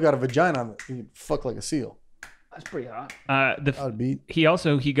there? a girl who got a vagina on it. He can fuck like a seal. That's pretty hot.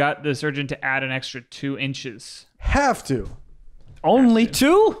 He got the surgeon to add an extra 2 inches. Have to. Only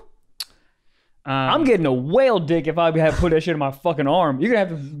 2? I'm getting a whale dick if I have put that shit in my fucking arm. You're gonna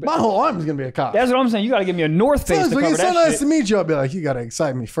have to. My whole arm is gonna be a cock. That's what I'm saying. You gotta give me a North Face to cover that so nice shit. to meet you. I'll be like, you gotta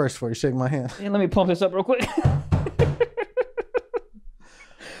excite me first before you shake my hand. Yeah, let me pump this up real quick.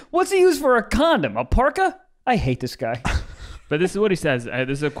 What's he use for a condom? A parka? I hate this guy. But this is what he says. This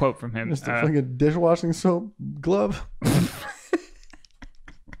is a quote from him. Just a fucking dishwashing soap glove.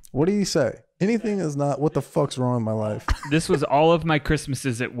 What did he say? Anything is not. What the fuck's wrong with my life? This was all of my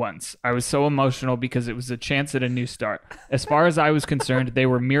Christmases at once. I was so emotional because it was a chance at a new start. As far as I was concerned, they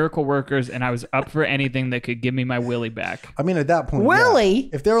were miracle workers, and I was up for anything that could give me my willy back. I mean, at that point, Willy? Yeah.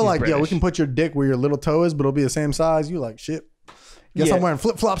 If they were like, British. yo, we can put your dick where your little toe is, but it'll be the same size, you like, shit. Guess I'm wearing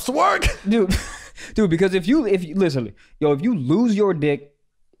flip flops to work, dude. Because if you listen, if you lose your dick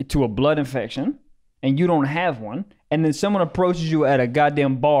to a blood infection and you don't have one, and then someone approaches you at a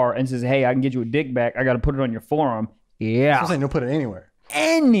goddamn bar and says, "Hey, I can get you a dick back. I got to put it on your forearm." Yeah, I'm saying you'll put it anywhere.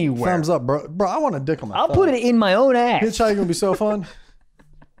 Anywhere. Thumbs up, bro. Bro, I want a dick on my. I'll put it in my own ass. Hitchhiking gonna be so fun.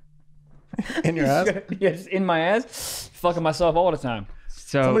 In your ass? Yes, in my ass. Fucking myself all the time.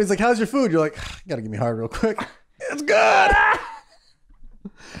 So somebody's like, "How's your food?" You're like, "You gotta give me hard real quick." It's good.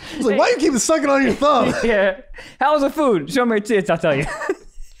 It's like, why you keep sucking on your thumb? Yeah. How's the food? Show me your tits, I'll tell you.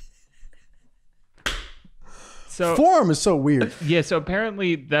 So form is so weird. Yeah, so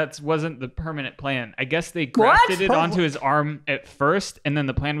apparently that wasn't the permanent plan. I guess they grafted it onto his arm at first, and then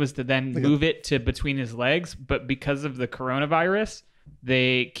the plan was to then move it to between his legs. But because of the coronavirus,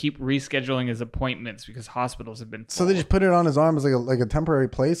 they keep rescheduling his appointments because hospitals have been full. So they just put it on his arm as like a temporary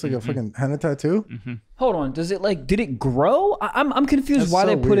place, like a fucking henna tattoo. Hold on, did it grow? I'm confused. That's why so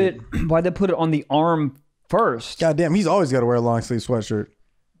they put weird. it? Why they put it on the arm first? God damn, he's always got to wear a long sleeve sweatshirt.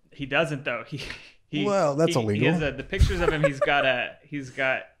 He doesn't though. Well, that's illegal. He has the pictures of him. He's got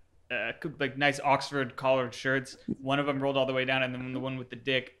like nice Oxford collared shirts. One of them rolled all the way down, and then the one with the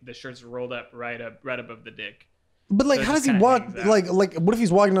dick, the shirts are rolled up right above the dick. But like, So how it does he just walk? kinda hangs out. Like, what if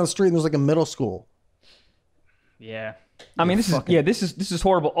he's walking down the street and there's like a middle school? Yeah. I mean, this is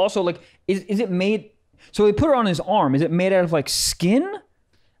horrible. Also, like, is it made? So they put it on his arm. Is it made out of like skin,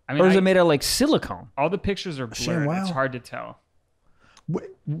 or is it made out of like silicone? All the pictures are blurred. Wow. It's hard to tell.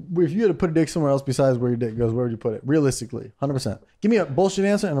 If you had to put a dick somewhere else besides where your dick goes, where would you put it? Realistically, 100%. Give me a bullshit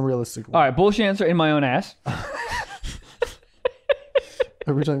answer and a realistic one. All right, bullshit answer in my own ass.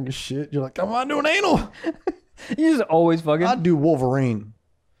 Every time you shit, you're like, come on, doing anal. You just always fucking. I'd do Wolverine.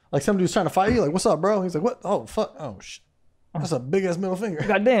 Like somebody who's trying to fight you, like, what's up, bro? He's like, what? Oh, fuck. Oh, shit. That's a big ass middle finger.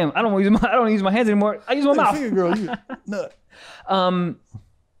 God damn, I don't use my hands anymore. I use my mouth. Finger girl, you nut.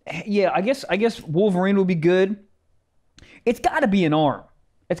 Yeah, I guess Wolverine would be good. It's got to be an arm.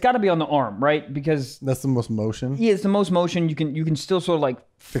 It's got to be on the arm, right? Because that's the most motion. Yeah, it's the most motion. You can still sort of like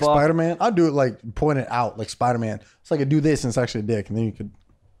Spider-Man. I'd do it like point it out, like Spider-Man. It's like I do this and it's actually a dick, and then you could.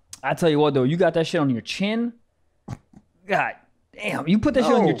 I tell you what, though, you got that shit on your chin. God damn, you put that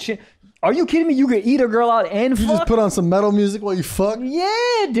shit on your chin. Are you kidding me? You could eat a girl out and You fuck? just put on some metal music while you fuck?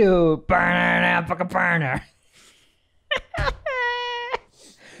 Yeah, dude. Burner, fuck a burner.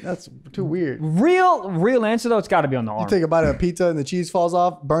 That's too weird. Real answer, though, it's got to be on the arm. You take a bite of a pizza and the cheese falls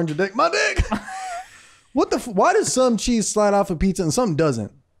off, burns your dick. My dick! Why does some cheese slide off a pizza and some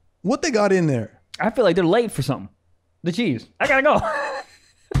doesn't? What they got in there? I feel like they're late for something. The cheese. I gotta go.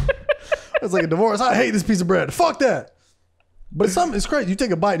 It's like a divorce. I hate this piece of bread. Fuck that. But it's crazy. You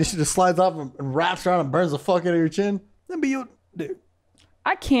take a bite and it just slides off and wraps around and burns the fuck out of your chin. That'd be you, dude.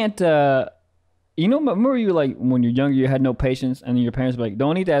 I can't, remember you like when you're younger, you had no patience and then your parents would be like,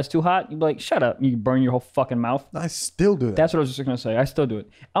 don't eat that, it's too hot. You'd be like, shut up. You burn your whole fucking mouth. I still do that. That's what I was just gonna say. I still do it.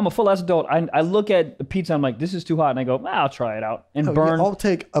 I'm a full ass adult. I look at the pizza, I'm like, this is too hot. And I go, I'll try it out. And burn. Yeah, I'll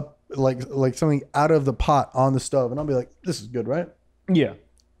take like something out of the pot on the stove and I'll be like, this is good, right? Yeah.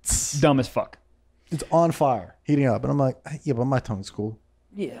 Dumb as fuck. It's on fire, heating up. And I'm like, yeah, but my tongue's cool.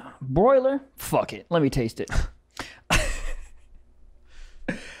 Yeah. Broiler? Fuck it. Let me taste it.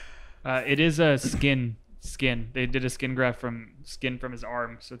 It is a skin. They did a skin graft from skin from his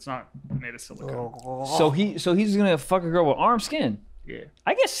arm, so it's not made of silicone. So he's gonna fuck a girl with arm skin. Yeah.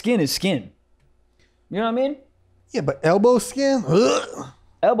 I guess skin is skin. You know what I mean? Yeah, but elbow skin? Ugh.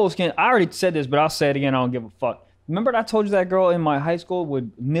 Elbow skin. I already said this, but I'll say it again. I don't give a fuck. Remember I told you that girl in my high school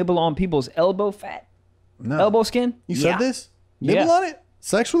would nibble on people's elbow fat? No. Elbow skin? You said this? Nibble on it?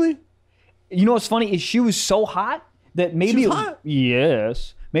 Sexually? You know what's funny is she was so hot that maybe She was hot?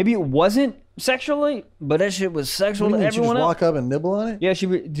 Yes. Maybe it wasn't sexually, but that shit was sexual What do to you mean, she everyone just else. walk up and nibble on it? Yeah,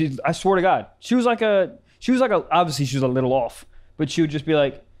 dude, I swear to God. She was like obviously she was a little off, but she would just be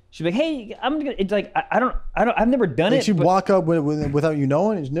like, she'd be like, hey, I'm gonna, it's like, I've never done Like it. she'd but- walk up without you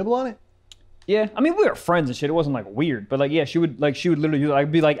knowing and just nibble on it? Yeah, I mean, we were friends and shit. It wasn't like weird, but like, yeah, she would literally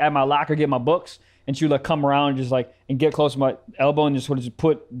I'd be like at my locker, get my books, and she would like come around and just like and get close to my elbow and just sort of just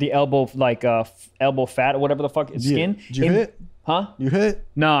put the elbow like elbow fat or whatever the fuck is skin. Did you hit? Huh? You hit?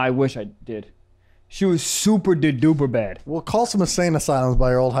 No, I wish I did. She was super duper bad. Well, call some insane asylums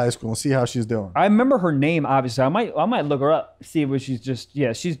by your old high school and see how she's doing. I remember her name. Obviously, I might look her up, see if she's just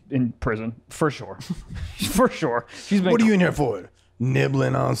she's in prison for sure, for sure. She's been. What are you in here for?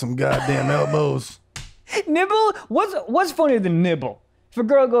 Nibbling on some goddamn elbows. Nibble? What's funnier than nibble? If a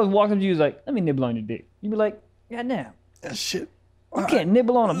girl walks up to you, is like, let me nibble on your dick. You'd be like, God damn. That shit. You can't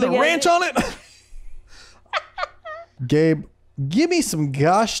nibble on a big ranch on it. Gabe, give me some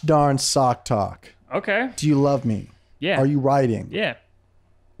gosh darn sock talk. Okay. Do you love me? Yeah. Are you riding? Yeah.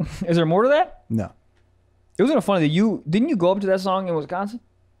 Is there more to that? No. It was kind of funny that didn't you go up to that song in Wisconsin?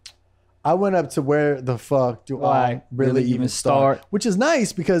 I went up to where the fuck do I really even start? Which is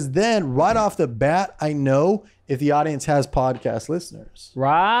nice because then right off the bat, I know if the audience has podcast listeners.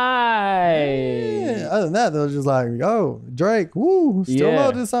 Right. Yeah, other than that, they're just like, oh, Drake, woo, still Yeah.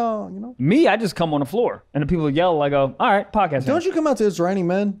 love this song, you know? Me, I just come on the floor and the people yell. I go, all right, podcast. Don't you come out to It's Raining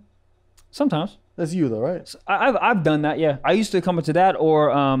Men? Sometimes. That's you though, right? I've done that. Yeah, I used to come up to that or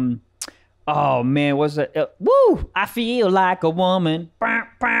oh man, what's that? Woo! I feel like a woman. That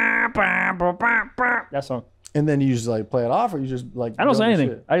song. And then you just like play it off, or you just like I don't say go with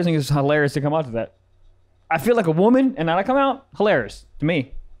anything. shit? I just think it's hilarious to come out to that. I feel like a woman, and then I come out hilarious to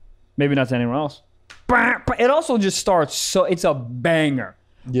me. Maybe not to anyone else. It also just starts so it's a banger.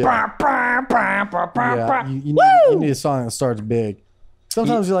 Yeah. Yeah, you need a song that starts big.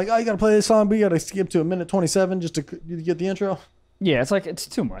 Sometimes you're like, oh, you gotta play this song, but you gotta skip to a minute 27 just to get the intro. Yeah, it's like it's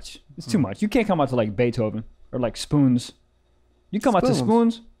too much. It's too much. You can't come out to like Beethoven or like Spoons. You come out to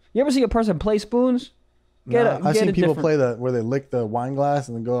Spoons. You ever see a person play Spoons? I've seen people play that where they lick the wine glass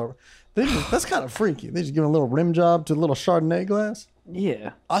and then go over. That's kind of freaky. They just give a little rim job to the little Chardonnay glass.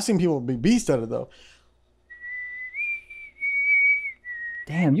 Yeah. I've seen people be beast at it though.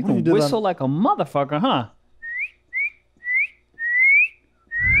 Damn, you What do can you do whistle then? like a motherfucker, huh?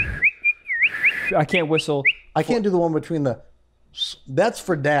 I can't whistle. I can't do the one between the. That's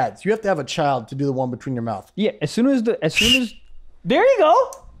for dads. You have to have a child to do the one between your mouth. Yeah, as soon as there you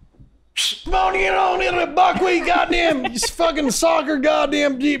go. Come on in the buckwheat, goddamn, you fucking soccer,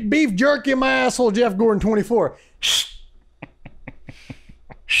 goddamn beef jerky in my asshole, Jeff Gordon 24.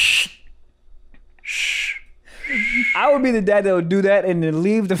 I would be the dad that would do that and then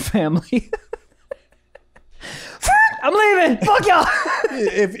leave the family. I'm leaving. Fuck y'all.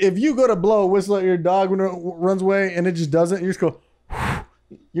 If you go to blow a whistle at your dog when it runs away and it just doesn't, you just go,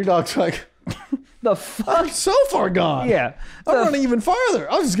 your dog's like, The fuck? I'm so far gone. Yeah. I'm running even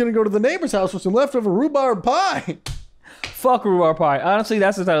farther. I was just going to go to the neighbor's house with some leftover rhubarb pie. Fuck rhubarb pie. Honestly,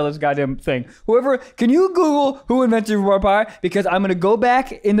 that's the title of this goddamn thing. Whoever, can you Google who invented rhubarb pie? Because I'm gonna go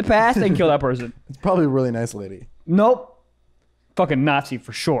back in the past and kill that person. It's probably a really nice lady. Nope. Fucking Nazi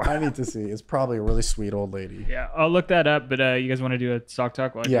for sure. I need to see. It's probably a really sweet old lady. Yeah, I'll look that up. But you guys want to do a stock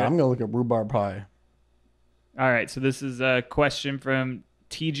talk? Yeah, I'm gonna look at rhubarb pie. All right. So this is a question from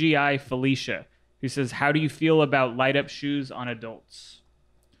TGI Felicia, who says, "How do you feel about light up shoes on adults?"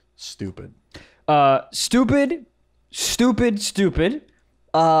 Stupid. Stupid.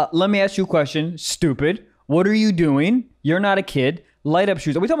 Let me ask you a question. Stupid. What are you doing? You're not a kid. Light up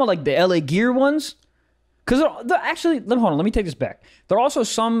shoes. Are we talking about like the LA Gear ones? Because they're actually, hold on, let me take this back. There are also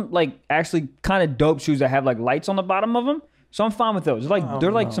some like actually kind of dope shoes that have like lights on the bottom of them. So I'm fine with those.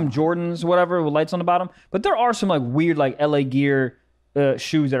 They're like some Jordans, whatever, with lights on the bottom. But there are some like weird like LA Gear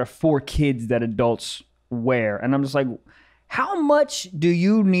shoes that are for kids that adults wear. And I'm just like, how much do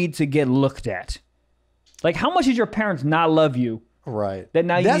you need to get looked at? Like, how much did your parents not love you? Right. That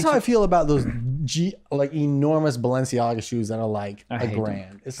now That's how I feel about those like enormous Balenciaga shoes that are like a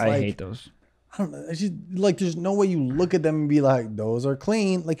grand. It's I hate those. I don't know. It's just like there's no way you look at them and be like, those are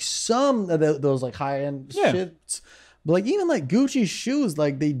clean. Like some of those like high end shits. But like even like Gucci shoes,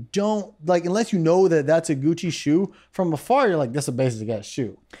 like they don't like unless you know that that's a Gucci shoe from afar, you're like, that's a basic ass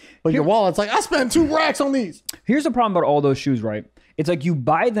shoe. But your wallet's like, I spent 2 racks on these. Here's the problem about all those shoes, right? It's like you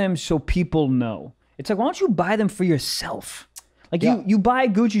buy them so people know. It's like, why don't you buy them for yourself? Like you buy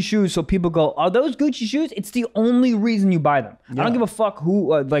Gucci shoes so people go, are those Gucci shoes? It's the only reason you buy them. I don't give a fuck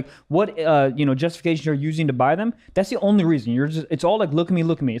who, like what, justification you're using to buy them. That's the only reason. It's all like, look at me,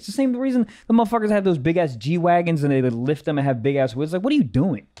 look at me. It's the same reason the motherfuckers have those big ass G-Wagons and they lift them and have big ass hoods. Like, what are you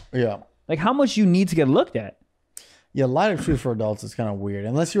doing? Yeah. Like how much you need to get looked at? Yeah, light up shoes for adults is kind of weird.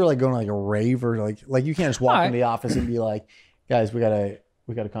 Unless you're like going to like a rave or like you can't just walk in the office and be like, guys, we got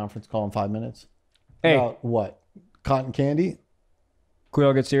a conference call in 5 minutes. Hey. About what? Cotton candy? Can we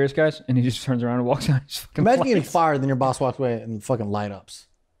all get serious, guys? And he just turns around and walks out. Imagine getting fired, then your boss walks away and fucking light ups.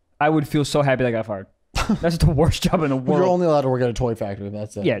 I would feel so happy that I got fired. That's the worst job in the world. You're only allowed to work at a toy factory.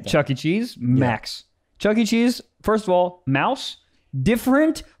 That's it. Yeah, Chuck E. Cheese, max. Yeah. Chuck E. Cheese, first of all, mouse,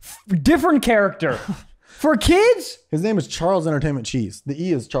 different character. For kids? His name is Charles Entertainment Cheese. The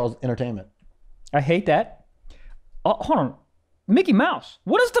E is Charles Entertainment. I hate that. Oh, hold on. Mickey Mouse.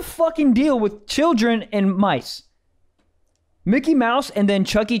 What is the fucking deal with children and mice? Mickey Mouse and then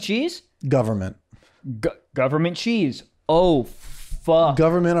Chuck E. Cheese? Government. Government cheese. Oh, fuck.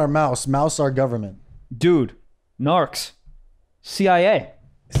 Government or mouse? Mouse or government? Dude. Narcs. CIA.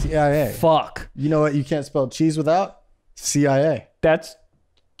 CIA. Fuck. You know what you can't spell cheese without? CIA. That's...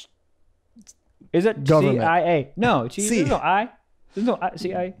 Is it government? CIA. No, cheese. There's no I. There's no I.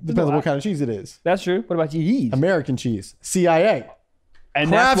 CIA. Depends on what kind of cheese it is. That's true. What about cheese? American cheese. CIA. And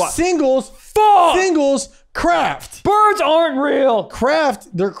Kraft that's singles. Fuck! Singles. Kraft. Birds aren't real.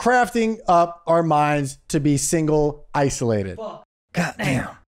 Kraft. They're crafting up our minds to be single, isolated. Fuck. God damn.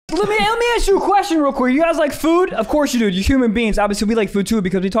 Let me ask you a question real quick. You guys like food? Of course you do. You're human beings. Obviously, we like food too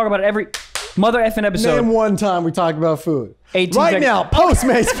because we talk about it every mother effing episode. Name one time we talk about food. 18 right seconds. now,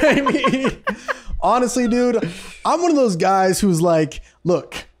 Postmates, baby. Honestly, dude, I'm one of those guys who's like,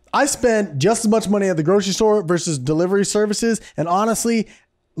 look, I spent just as much money at the grocery store versus delivery services. And honestly,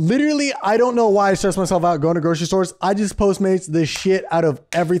 literally, I don't know why I stress myself out going to grocery stores. I just Postmates the shit out of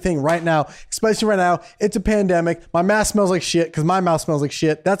everything right now, especially right now. It's a pandemic. My mask smells like shit because my mouth smells like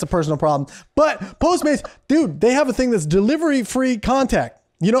shit. That's a personal problem. But Postmates, dude, they have a thing that's delivery-free contact.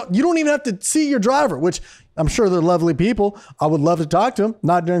 You know, you don't even have to see your driver, which I'm sure they're lovely people. I would love to talk to them.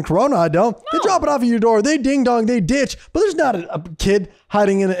 Not during Corona, I don't. No. They drop it off at your door. They ding dong, they ditch. But there's not a kid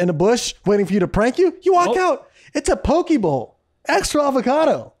hiding in a bush waiting for you to prank you. You walk out. It's a poke bowl. Extra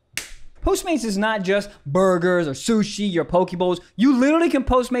avocado. Postmates is not just burgers or sushi or poke bowls. You literally can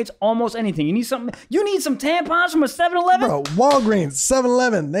Postmates almost anything. You need something. You need some tampons from a 7-Eleven? Bro, Walgreens,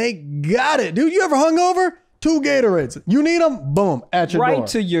 7-Eleven, they got it. Dude, you ever hungover? 2 Gatorades. You need them? Boom, at your door. Right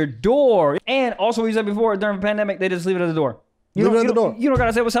to your door. And also, we said before, during the pandemic, they just leave it at the door. You leave it at the door. You don't got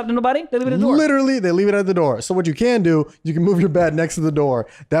to say what's up to nobody. They leave it at the door. Literally, they leave it at the door. So what you can do, you can move your bed next to the door.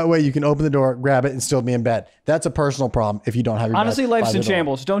 That way you can open the door, grab it, and still be in bed. That's a personal problem if you don't have your Honestly, bed life's by in the door.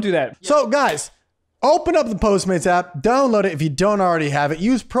 shambles. Don't do that. So guys, open up the Postmates app, download it if you don't already have it.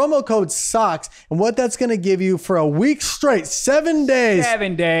 Use promo code SOCKS, and what that's going to give you for a week straight, 7 days.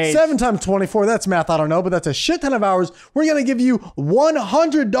 7 days. 7 times 24, that's math, I don't know, but that's a shit ton of hours. We're going to give you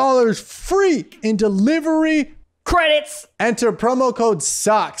 $100 free in delivery credits. Enter promo code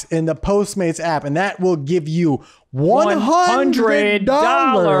SOCKS in the Postmates app, and that will give you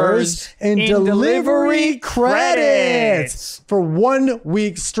 $100 in delivery credits for 1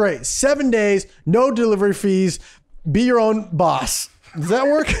 week straight. 7 days, no delivery fees. be your own boss. Does that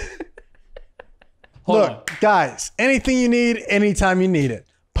work? Look, guys, anything you need, anytime you need it.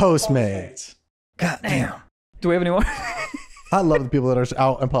 Postmates. God damn. Do we have any more? I love the people that are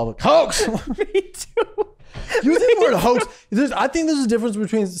out in public. Hoax. Me too. You think the word hoax? I think there's a difference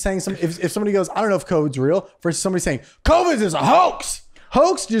between saying if somebody goes, I don't know if COVID's real, versus somebody saying COVID is a hoax.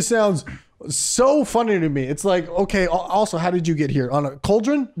 Hoax just sounds so funny to me. It's like, okay, also, how did you get here? On a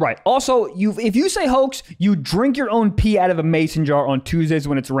cauldron? Right. Also, if you say hoax, you drink your own pee out of a mason jar on Tuesdays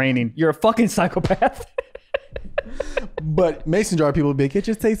when it's raining. You're a fucking psychopath. But mason jar people would be like, it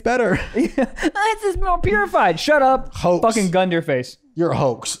just tastes better. It's just more purified. Shut up. Hoax. Fucking gun to your face. You're a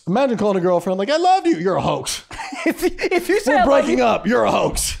hoax. Imagine calling a girlfriend like, I love you. You're a hoax. if you say We're breaking up. You're a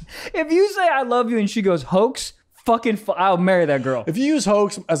hoax. If you say I love you and she goes hoax, I'll marry that girl. If you use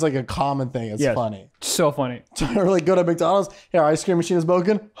hoax as like a common thing, it's funny. So funny. Or like go to McDonald's. Hey, our ice cream machine is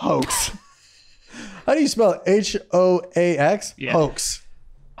broken. Hoax. How do you spell it? H-O-A-X? Yeah. Hoax.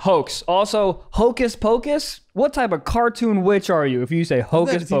 Hoax. Also, hocus pocus. What type of cartoon witch are you if you say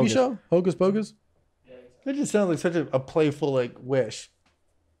hocus Is that a TV pocus? show? Hocus Pocus? That just sounds like such a playful like wish.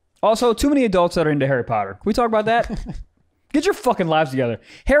 Also, too many adults that are into Harry Potter. Can we talk about that? Get your fucking lives together.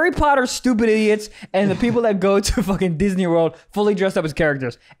 Harry Potter, stupid idiots, and the people that go to fucking Disney World fully dressed up as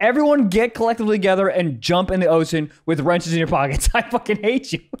characters. Everyone get collectively together and jump in the ocean with wrenches in your pockets. I fucking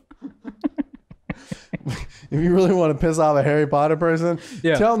hate you. If you really want to piss off a Harry Potter person,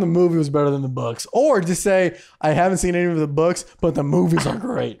 tell them the movie was better than the books. Or just say, I haven't seen any of the books, but the movies are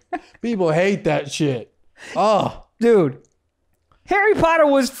great. People hate that shit. Oh. Dude, Harry Potter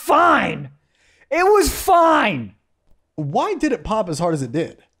was fine. It was fine. Why did it pop as hard as it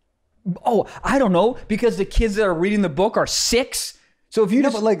did? Oh, I don't know. Because the kids that are reading the book are 6. So if you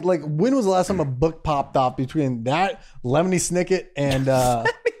But like when was the last time a book popped off between that, Lemony Snicket, and a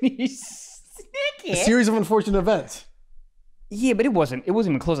series of unfortunate events? Yeah, but it wasn't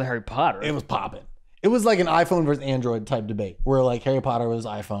even close to Harry Potter. It was popping. It was like an iPhone versus Android type debate where like Harry Potter was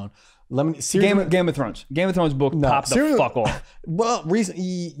iPhone. Game of Thrones. Game of Thrones book popped the fuck off. Well,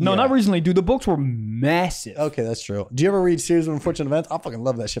 recently. No, not recently, dude. The books were massive. Okay, that's true. Do you ever read Series of Unfortunate Events? I fucking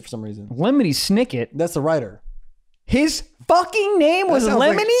love that shit for some reason. Lemony Snicket. That's the writer. His fucking name was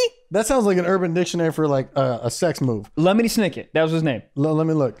Lemony? That sounds like an Urban Dictionary for like a sex move. Lemony Snicket. That was his name. Let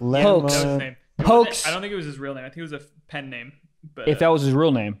me look. Hoax. That was his name. Hoax. I don't think it was his real name. I think it was a pen name. But If that was his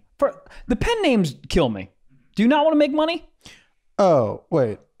real name. The pen names kill me. Do you not want to make money? Oh,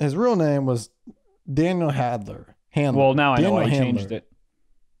 wait. His real name was Daniel Handler. Well, now I know why he Handler. changed it.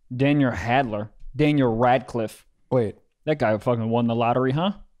 Daniel Hadler. Daniel Radcliffe. Wait. That guy fucking won the lottery,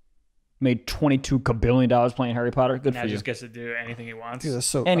 huh? Made $22 kabillion playing Harry Potter. Good now for you. just gets to do anything he wants. Dude, that's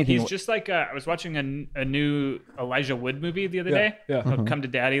so Anything. He's just like I was watching a new Elijah Wood movie the other day. Yeah. Called Come to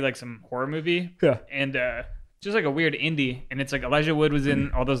Daddy, like some horror movie. Yeah. And just like a weird indie, and it's like Elijah Wood was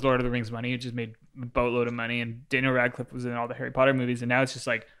in all those Lord of the Rings money, it just made a boatload of money, and Daniel Radcliffe was in all the Harry Potter movies, and now it's just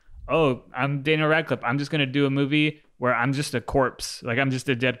like, oh, I'm Daniel Radcliffe. I'm just gonna do a movie where I'm just a corpse, like I'm just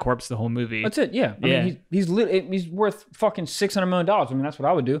a dead corpse the whole movie. That's it. Yeah. I mean, he's worth fucking $600 million. I mean, that's what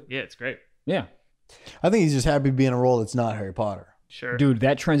I would do. Yeah, it's great. Yeah. I think he's just happy to be in a role that's not Harry Potter. Sure, Dude,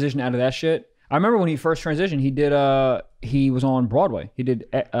 that transition out of that shit. I remember when he first transitioned, he was on Broadway. He did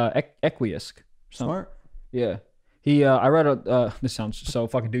Equiesce. Smart. Yeah. I read this sounds so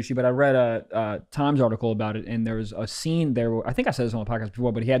fucking douchey, but I read a Times article about it, and there was a scene there where, I think I said this on the podcast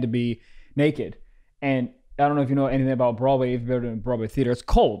before, but he had to be naked. And I don't know if you know anything about Broadway, if you've been to Broadway theater, it's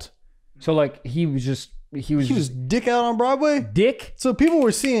cold. So like he was dick out on Broadway? dick So people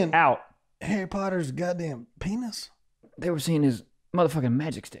were seeing out. Harry Potter's goddamn penis? They were seeing his motherfucking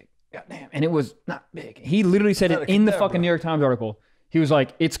magic stick. Goddamn. And it was not big. He literally said it in the fucking New York Times article. He was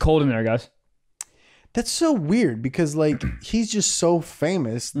like, it's cold in there, guys. That's so weird because like he's just so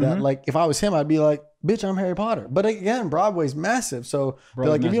famous that like if I was him, I'd be like, bitch, I'm Harry Potter. But again, Broadway's massive. So they're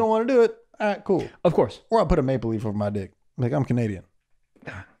like, if you don't want to do it, all right, cool. Of course. Or I'll put a maple leaf over my dick. Like I'm Canadian.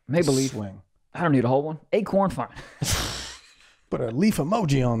 Maple leaf. Swing. I don't need a whole one. Acorn, fine. Put a leaf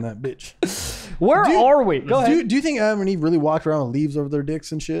emoji on that bitch. Where are we? Go ahead. Do you think Adam and Eve really walked around with leaves over their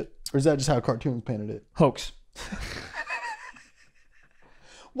dicks and shit? Or is that just how cartoons painted it? Hoax.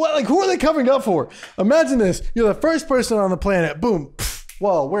 What? Like, who are they covering up for? Imagine this. You're the first person on the planet. Boom. Pff,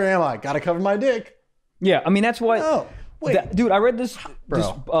 whoa, where am I? Gotta cover my dick. Yeah, I mean, that's why. Oh, wait. Dude, I read this.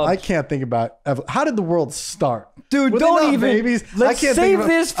 Bro, I can't think about how did the world start? Dude, Were they don't not even. babies? Let's save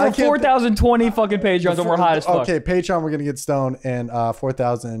this for 4,020 fucking Patreons when we're hot as fuck. Okay, Patreon, we're gonna get stoned, and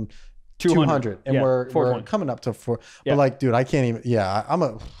 4,200, and Yeah, we're 420. coming up to 4. Yeah. But like, dude, I can't even. Yeah, I'm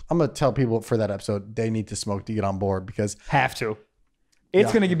gonna tell people for that episode they need to smoke to get on board because Have to.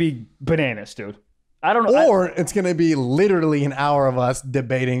 It's going to be bananas, dude. I don't know. Or it's going to be literally an hour of us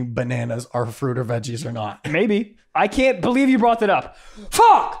debating bananas are fruit or veggies or not. Maybe. I can't believe you brought that up.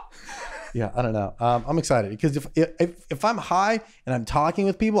 Fuck! Yeah, I don't know. I'm excited because if I'm high and I'm talking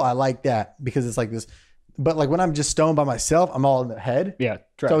with people, I like that because it's like this. But like when I'm just stoned by myself, I'm all in the head. Yeah.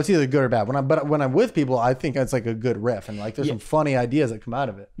 So it's either good or bad. When I'm with people, I think it's like a good riff and like there's some funny ideas that come out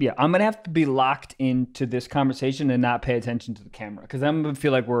of it. Yeah, I'm gonna have to be locked into this conversation and not pay attention to the camera because I'm gonna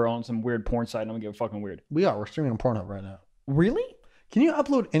feel like we're on some weird porn site and I'm gonna get fucking weird. We're streaming on Pornhub right now. Really? Can you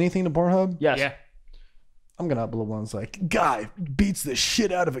upload anything to Pornhub? Yes. Yeah. I'm gonna upload one that's like guy beats the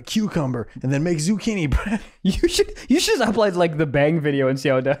shit out of a cucumber and then makes zucchini bread. You should upload like the bang video and see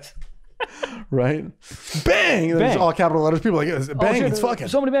how it does. Right? Bang! There's all capital letters. People are like bang. It's fucking.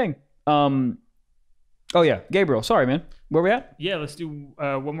 Somebody bang. Oh yeah, Gabriel. Sorry, man. Where we at? Yeah, let's do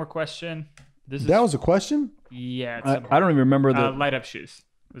one more question. That was a question? Yeah. I don't even remember the light up shoes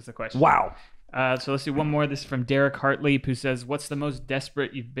was the question. Wow. So let's do one more. This is from Derek Hartley, who says, "What's the most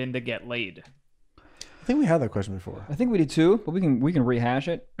desperate you've been to get laid?" I think we had that question before. I think we did too, but we can rehash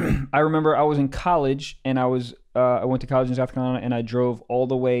it. I remember I was in college and I went to college in South Carolina and I drove all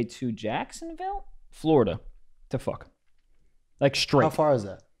the way to Jacksonville, Florida, to fuck. Like straight. How far is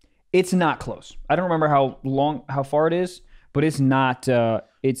that? It's not close. I don't remember how far it is, but it's not.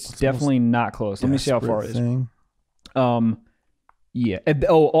 It's definitely not close. Let me see how far it is. Yeah.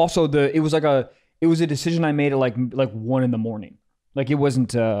 Also it was a decision I made at like 1 a.m. Like it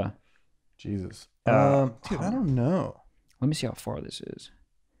wasn't. Jesus. Dude, I don't know. Let me see how far this is.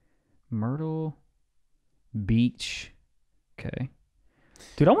 Myrtle Beach. Okay.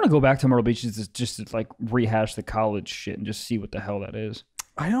 Dude, I want to go back to Myrtle Beach just to like rehash the college shit and just see what the hell that is.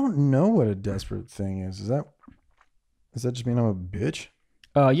 I don't know what a desperate thing is. Does that just mean I'm a bitch?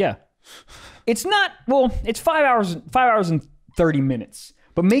 Yeah. It's not, well, it's 5 hours and 30 minutes.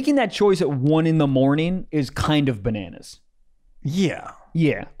 But making that choice at 1 a.m. is kind of bananas. Yeah.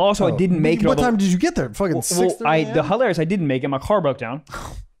 Yeah. Also, I didn't make it. What time did you get there? Fucking 6:30. The hilarious, I didn't make it. My car broke down.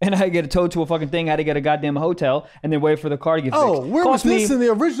 And I had to get towed to a fucking thing. I had to get a goddamn hotel and then wait for the car to get fixed. Oh, where was this in the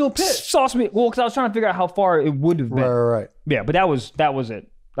original pitch? Sauce me. Well, because I was trying to figure out how far it would have been. Right. Yeah, but that was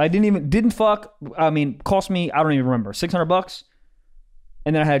it. I didn't fuck. I mean, cost me, I don't even remember, $600.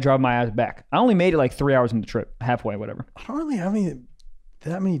 And then I had to drive my ass back. I only made it like 3 hours into the trip, halfway, whatever. I don't really have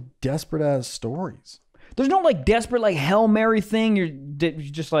that many desperate ass stories. There's no like desperate like Hail Mary thing. You're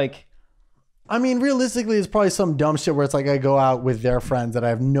just like. I mean, realistically, it's probably some dumb shit where it's like I go out with their friends that I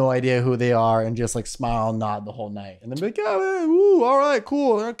have no idea who they are and just like smile and nod the whole night. And then be like, yeah, man, woo, all right,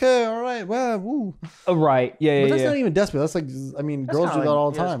 cool, okay, all right, well, woo. Right, yeah. But that's not even desperate. That's like, I mean, That's girls do that like-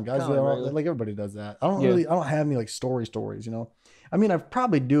 all the yeah, time. it's Guys do kinda that all, regular. like everybody does that. I don't have any like stories, you know? I mean, I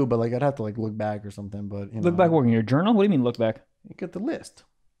probably do, but like I'd have to like look back or something, but you know. Look back working your journal? What do you mean look back? You get the list.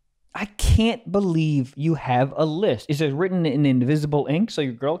 I can't believe you have a list. Is it written in invisible ink so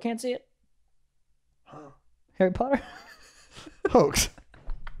your girl can't see it? Harry Potter? Hoax.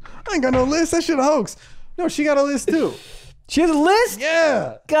 I ain't got no list. That shit a hoax. No, she got a list too. She has a list?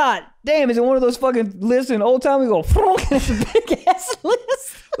 Yeah. God damn, is it one of those fucking lists in old time we go, and it's a big ass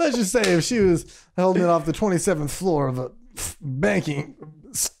list? Let's just say if she was holding it off the 27th floor of a banking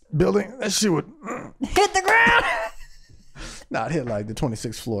building, that shit would Hit the ground! not hit like the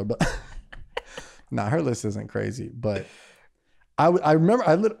 26th floor, but nah, her list isn't crazy. But I remember,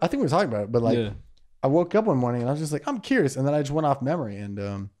 I think we were talking about it, but like I woke up one morning and I was just like, I'm curious. And then I just went off memory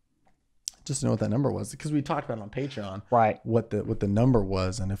and just to know what that number was because we talked about it on Patreon. Right. What the number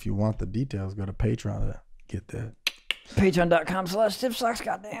was. And if you want the details, go to Patreon to get that. Patreon.com/tipsocks,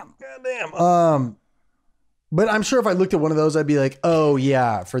 goddamn. Goddamn. But I'm sure if I looked at one of those, I'd be like, oh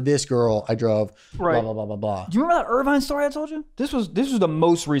yeah, for this girl, I drove blah, blah, blah, blah, blah. Do you remember that Irvine story I told you? This was the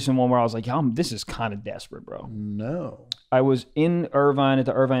most recent one where I was like, this is kind of desperate, bro. No. I was in Irvine at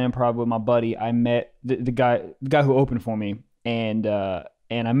the Irvine Improv with my buddy. I met the guy who opened for me, and I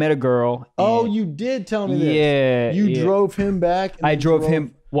met a girl. Oh, you did tell me this. Yeah. You drove him back. I drove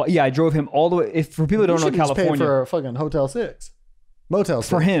him. Well, yeah, I drove him all the way. If for people who don't know California, paid for a fucking Motel 6.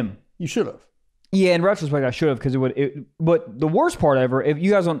 For him, you should have. Yeah, in retrospect, I should have because it would. But the worst part ever, if you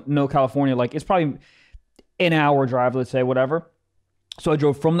guys don't know California, like it's probably an hour drive, let's say, whatever. So I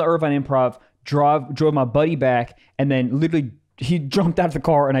drove from the Irvine Improv, drove my buddy back, and then literally he jumped out of the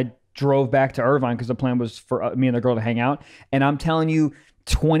car and I drove back to Irvine because the plan was for me and the girl to hang out. And I'm telling you,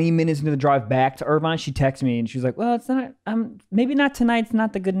 20 minutes into the drive back to Irvine, she texted me and she was like, "Well, it's not. Maybe not tonight. It's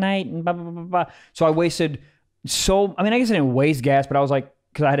not the good night." And blah blah blah blah blah. So I wasted. I guess I didn't waste gas, but I was like,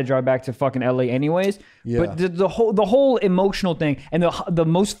 because I had to drive back to fucking LA anyways. Yeah. But the whole emotional thing, and the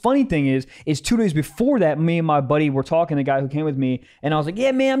most funny thing is 2 days before that, me and my buddy were talking, the guy who came with me, and I was like,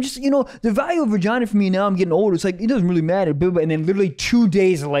 yeah, man, I'm just, the value of vagina for me now, I'm getting older. It's like, it doesn't really matter. And then literally 2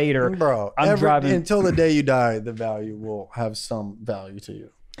 days later, bro, I'm driving. Until the day you die, the value will have some value to you.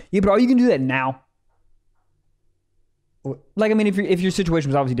 Yeah, but are you gonna do that now? Like, I mean, if your situation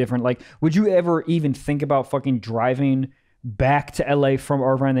was obviously different, like, would you ever even think about fucking driving back to LA from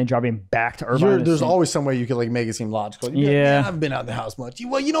Irvine and then driving back to Irvine? There's always some way you could like make it seem logical. Yeah. I haven't been out of the house much.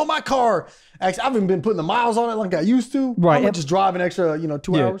 Well, my car, actually, I haven't been putting the miles on it like I used to. Right. I'm just driving extra,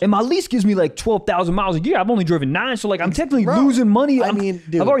 2 hours. And my lease gives me like 12,000 miles a year. I've only driven 9, so like I'm technically losing money.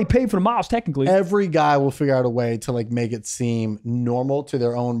 Dude, I've already paid for the miles technically. Every guy will figure out a way to like make it seem normal to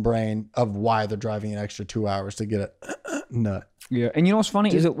their own brain of why they're driving an extra 2 hours to get a nut. Yeah, and you know what's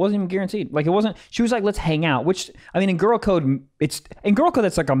funny is it wasn't even guaranteed. Like, it wasn't. She was like, "Let's hang out," which, I mean, in girl code,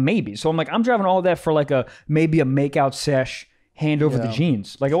 that's like a maybe. So I'm like, I'm driving all that for like maybe a makeout sesh, hand over the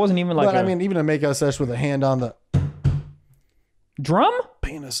jeans. Like, it wasn't even like. But I mean, even a makeout sesh with a hand on the drum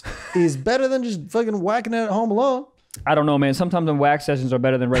penis is better than just fucking whacking it at home alone. I don't know, man. Sometimes the wax sessions are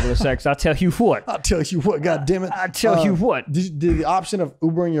better than regular sex. I'll tell you what. I'll tell you what. God damn it. I'll tell you what. Did the option of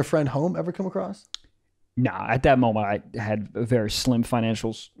Ubering your friend home ever come across? Nah, at that moment, I had a very slim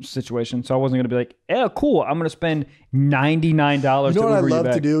financial situation, so I wasn't going to be like, yeah, cool, I'm going to spend $99 You know to what I Uber you love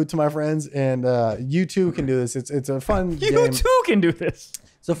back. to do to my friends, and you too can do this. It's a fun game. You too can do this.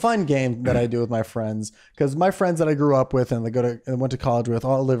 It's a fun game that I do with my friends, because my friends that I grew up with and went to college with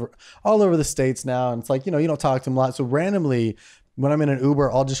all over the States now, and it's like, you don't talk to them a lot. So randomly, when I'm in an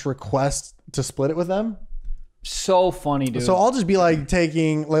Uber, I'll just request to split it with them. So funny, dude. So I'll just be like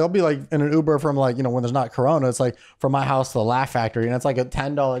I'll be like in an Uber from like, when there's not Corona, it's like from my house to the Laugh Factory, and it's like a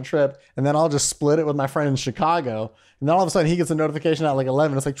 $10 trip, and then I'll just split it with my friend in Chicago, and then all of a sudden he gets a notification at like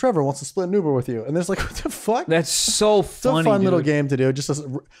 11. It's like, Trevor wants to split an Uber with you, and there's like, what the fuck? That's so funny. It's a fun dude. little game to do.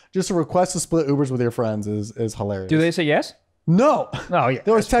 Just a request to split Ubers with your friends is hilarious. Do they say yes? No. Oh yeah.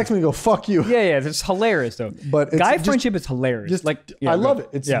 They always text me and go, "Fuck you." Yeah, it's hilarious though. But guy friendship is hilarious. I love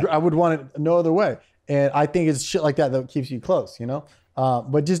it. I would want it no other way. And I think it's shit like that keeps you close,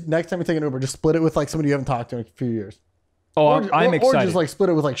 But just next time you take an Uber, just split it with like somebody you haven't talked to in a few years. Oh, I'm excited. Or just like split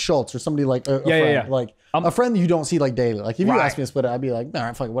it with like Schultz or somebody like a friend. Like a friend that you don't see like daily. Like if you ask me to split it, I'd be like, all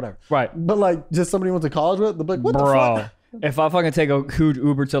right, fuck it, whatever. Right. But like just somebody you went to college with, they'll be like, what the fuck? If I fucking take a huge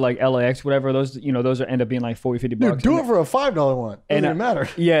Uber to like LAX, whatever, those end up being like $40, $50. Dude, do it for a $5 one. Doesn't even matter.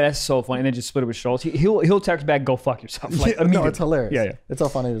 Yeah, that's so funny. And then just split it with Schultz. He'll text back, go fuck yourself. Like, no, it's hilarious. Yeah. It's so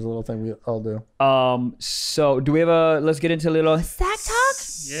funny. There's a little thing we all do. So do we have let's get into a little sack talk?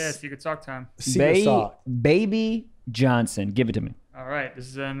 Yeah, secret talk time. Baby Johnson, give it to me. All right, this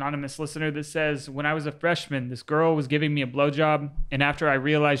is an anonymous listener that says, when I was a freshman, this girl was giving me a blowjob, and after I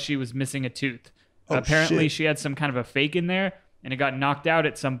realized she was missing a tooth. Apparently, she had some kind of a fake in there, and it got knocked out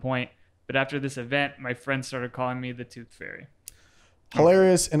at some point. But after this event, my friends started calling me the Tooth Fairy.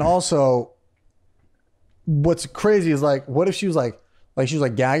 Hilarious. And also, what's crazy is like, what if she was like she was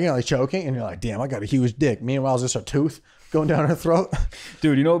like gagging, like choking, and you're like, damn, I got a huge dick. Meanwhile, it's just her tooth going down her throat.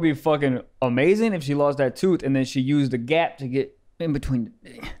 Dude, you know what would be fucking amazing if she lost that tooth and then she used the gap to get in between.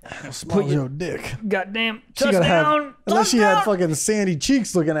 Put your dick. Goddamn touchdown. Unless she had fucking sandy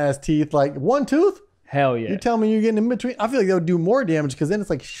cheeks looking ass teeth, like one tooth. Hell yeah. You tell me you're getting in between. I feel like that would do more damage because then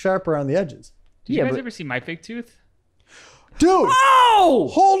it's like sharp around the edges. Did you guys ever see my fake tooth? Dude. Oh!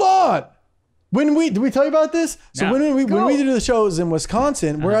 Hold on. Did we tell you about this? So No. when we did the shows in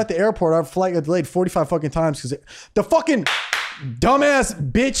Wisconsin, we're at the airport. Our flight got delayed 45 fucking times because the fucking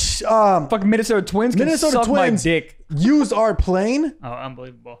dumbass bitch. Fucking Minnesota Twins can suck my dick. Used our plane. Oh,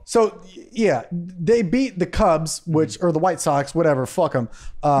 unbelievable. So yeah, they beat the Cubs, or the White Sox, whatever. Fuck them.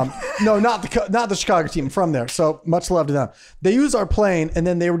 No, not the Chicago team from there. So much love to them. They used our plane, and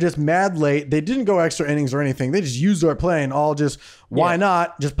then they were just mad late. They didn't go extra innings or anything. They just used our plane. All just why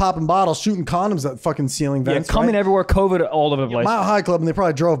not? Just popping bottles, shooting condoms at fucking ceiling vents. Coming everywhere, COVID all over the place. Mile High Club, and they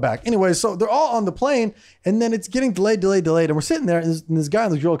probably drove back. Anyway, so they're all on the plane, and then it's getting delayed, and we're sitting there, and this guy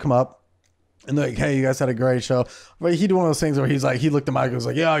and this girl come up. And they're like, hey, you guys had a great show. But he did one of those things where he's like, he looked at Mike and was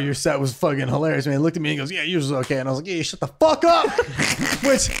like, yeah, your set was fucking hilarious, man. He looked at me and goes, yeah, yours was okay. And I was like, yeah, shut the fuck up.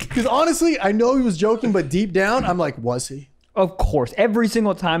 Because honestly, I know he was joking, but deep down, I'm like, was he? Of course. Every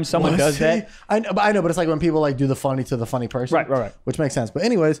single time someone does that. I know, but it's like when people like do the funny to the funny person. Right. Which makes sense. But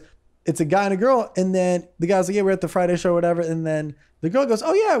anyways, it's a guy and a girl. And then the guy's like, yeah, we're at the Friday show or whatever. And then the girl goes,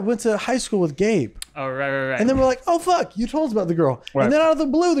 oh, yeah, I went to high school with Gabe. Oh, right. And then we're like, oh, fuck, you told us about the girl. Right. And then out of the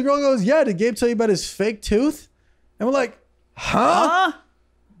blue, the girl goes, yeah, did Gabe tell you about his fake tooth? And we're like, huh?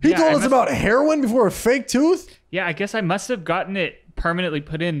 He told us about heroin bore a fake tooth? Yeah, I guess I must have gotten it permanently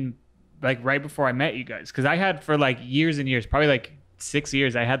put in like right before I met you guys, because I had for like years and years, probably like 6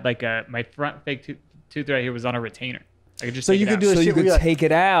 years, I had like my front fake tooth right here was on a retainer. I could just So take you it could out. do a So you shit where could like, take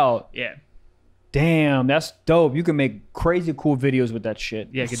it out. Yeah. Damn, that's dope. You can make crazy cool videos with that shit.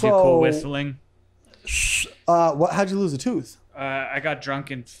 Yeah, I could do So- cool whistling. how'd you lose a tooth? I got drunk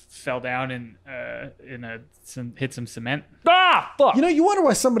and fell down and hit some cement. Ah, fuck. You know, you wonder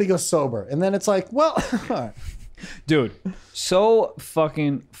why somebody goes sober, and then it's like, well, all right. Dude, so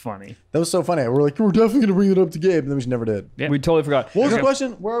fucking funny. That was so funny. We're like, we're definitely gonna bring it up to Gabe, and then we just never did. Yeah. We totally forgot. What was the Okay.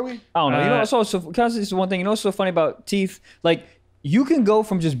 question? Where are we? I don't know. You know, Uh, it's also can I say this one thing? You know what's so funny about teeth? Like, you can go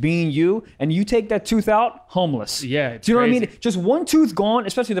from just being you, and you take that tooth out, homeless. Yeah, it's Do you know what I mean? crazy. Just one tooth gone,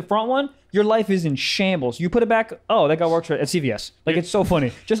 especially the front one, your life is in shambles. You put it back, oh, that guy works at CVS. Like, it's so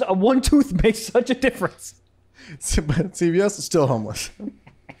funny. Just one tooth makes such a difference. But CVS is still homeless.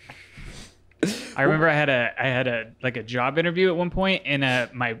 I remember I had a job interview at one point, and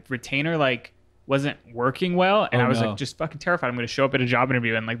my retainer like wasn't working well, and Oh, I was no. like just fucking terrified. I'm gonna show up at a job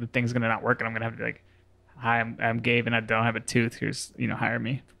interview, and like the thing's gonna not work, and I'm gonna have to be like, hi, I'm Gabe, and I don't have a tooth. Here's hire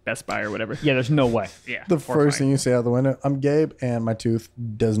me, Best Buy or whatever. Yeah, there's no way. Yeah. The first horrifying. thing you say out the window, I'm Gabe, and my tooth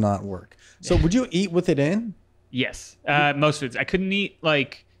does not work. So would you eat with it in? Yes. Most foods. I couldn't eat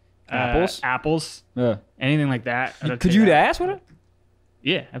like apples, Yeah. anything like that. I don't Could take you eat that. ass with it?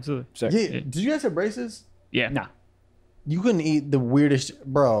 Yeah, absolutely. Sick. Yeah. Did you guys have braces? Yeah. Nah. You couldn't eat the weirdest,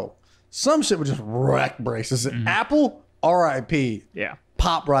 bro. Some shit would just wreck braces. Apple, R.I.P. Yeah.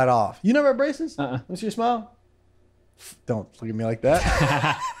 Pop right off. You never had braces? Uh-uh. Let me see your smile. Don't look at me like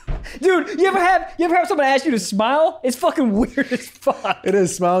that. Dude, you ever have someone ask you to smile? It's fucking weird as fuck. It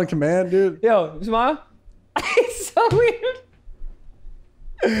is smile and command, dude. Yo, smile. It's so weird.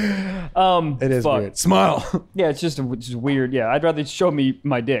 It is fuck. weird. Smile. Yeah, it's just weird. Yeah, I'd rather show me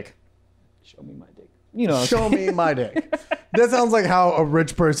my dick. Show me my dick. You know. Show me my dick. That sounds like how a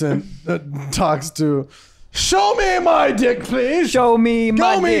rich person talks to. Show me my dick, please. Show me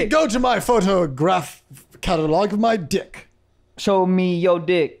my dick. Go to my photograph catalog of my dick. Show me your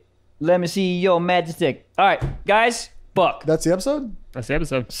dick. Let me see your majestic. All right, guys. Fuck. That's the episode? That's the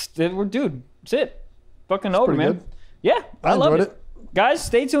episode. Dude, that's it. Fucking over, pretty man. good. Yeah, I love enjoyed it. Guys,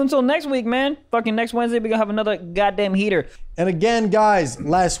 stay tuned until next week, man. Fucking next Wednesday, we're gonna have another goddamn heater. And again, guys,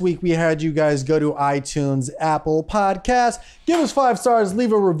 last week we had you guys go to iTunes, Apple Podcasts, give us 5 stars,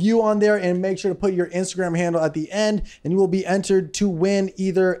 leave a review on there, and make sure to put your Instagram handle at the end, and you will be entered to win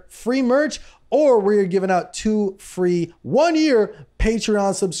either free merch or we're giving out 2 free 1-year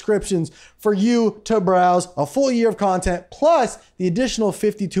Patreon subscriptions for you to browse a full year of content plus the additional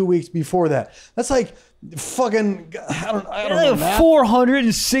 52 weeks before that. That's like fucking, I don't know. math.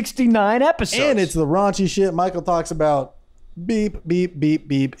 469 episodes. And it's the raunchy shit. Michael talks about beep, beep, beep,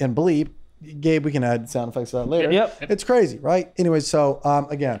 beep, and bleep. Gabe, we can add sound effects to that later. Yep. It's crazy, right? Anyway, so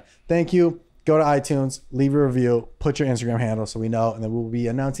again, thank you. Go to iTunes, leave a review, put your Instagram handle so we know, and then we'll be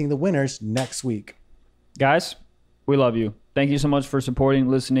announcing the winners next week. Guys, we love you. Thank you so much for supporting,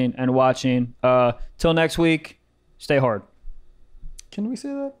 listening, and watching. Till next week, stay hard. Can we say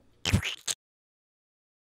that?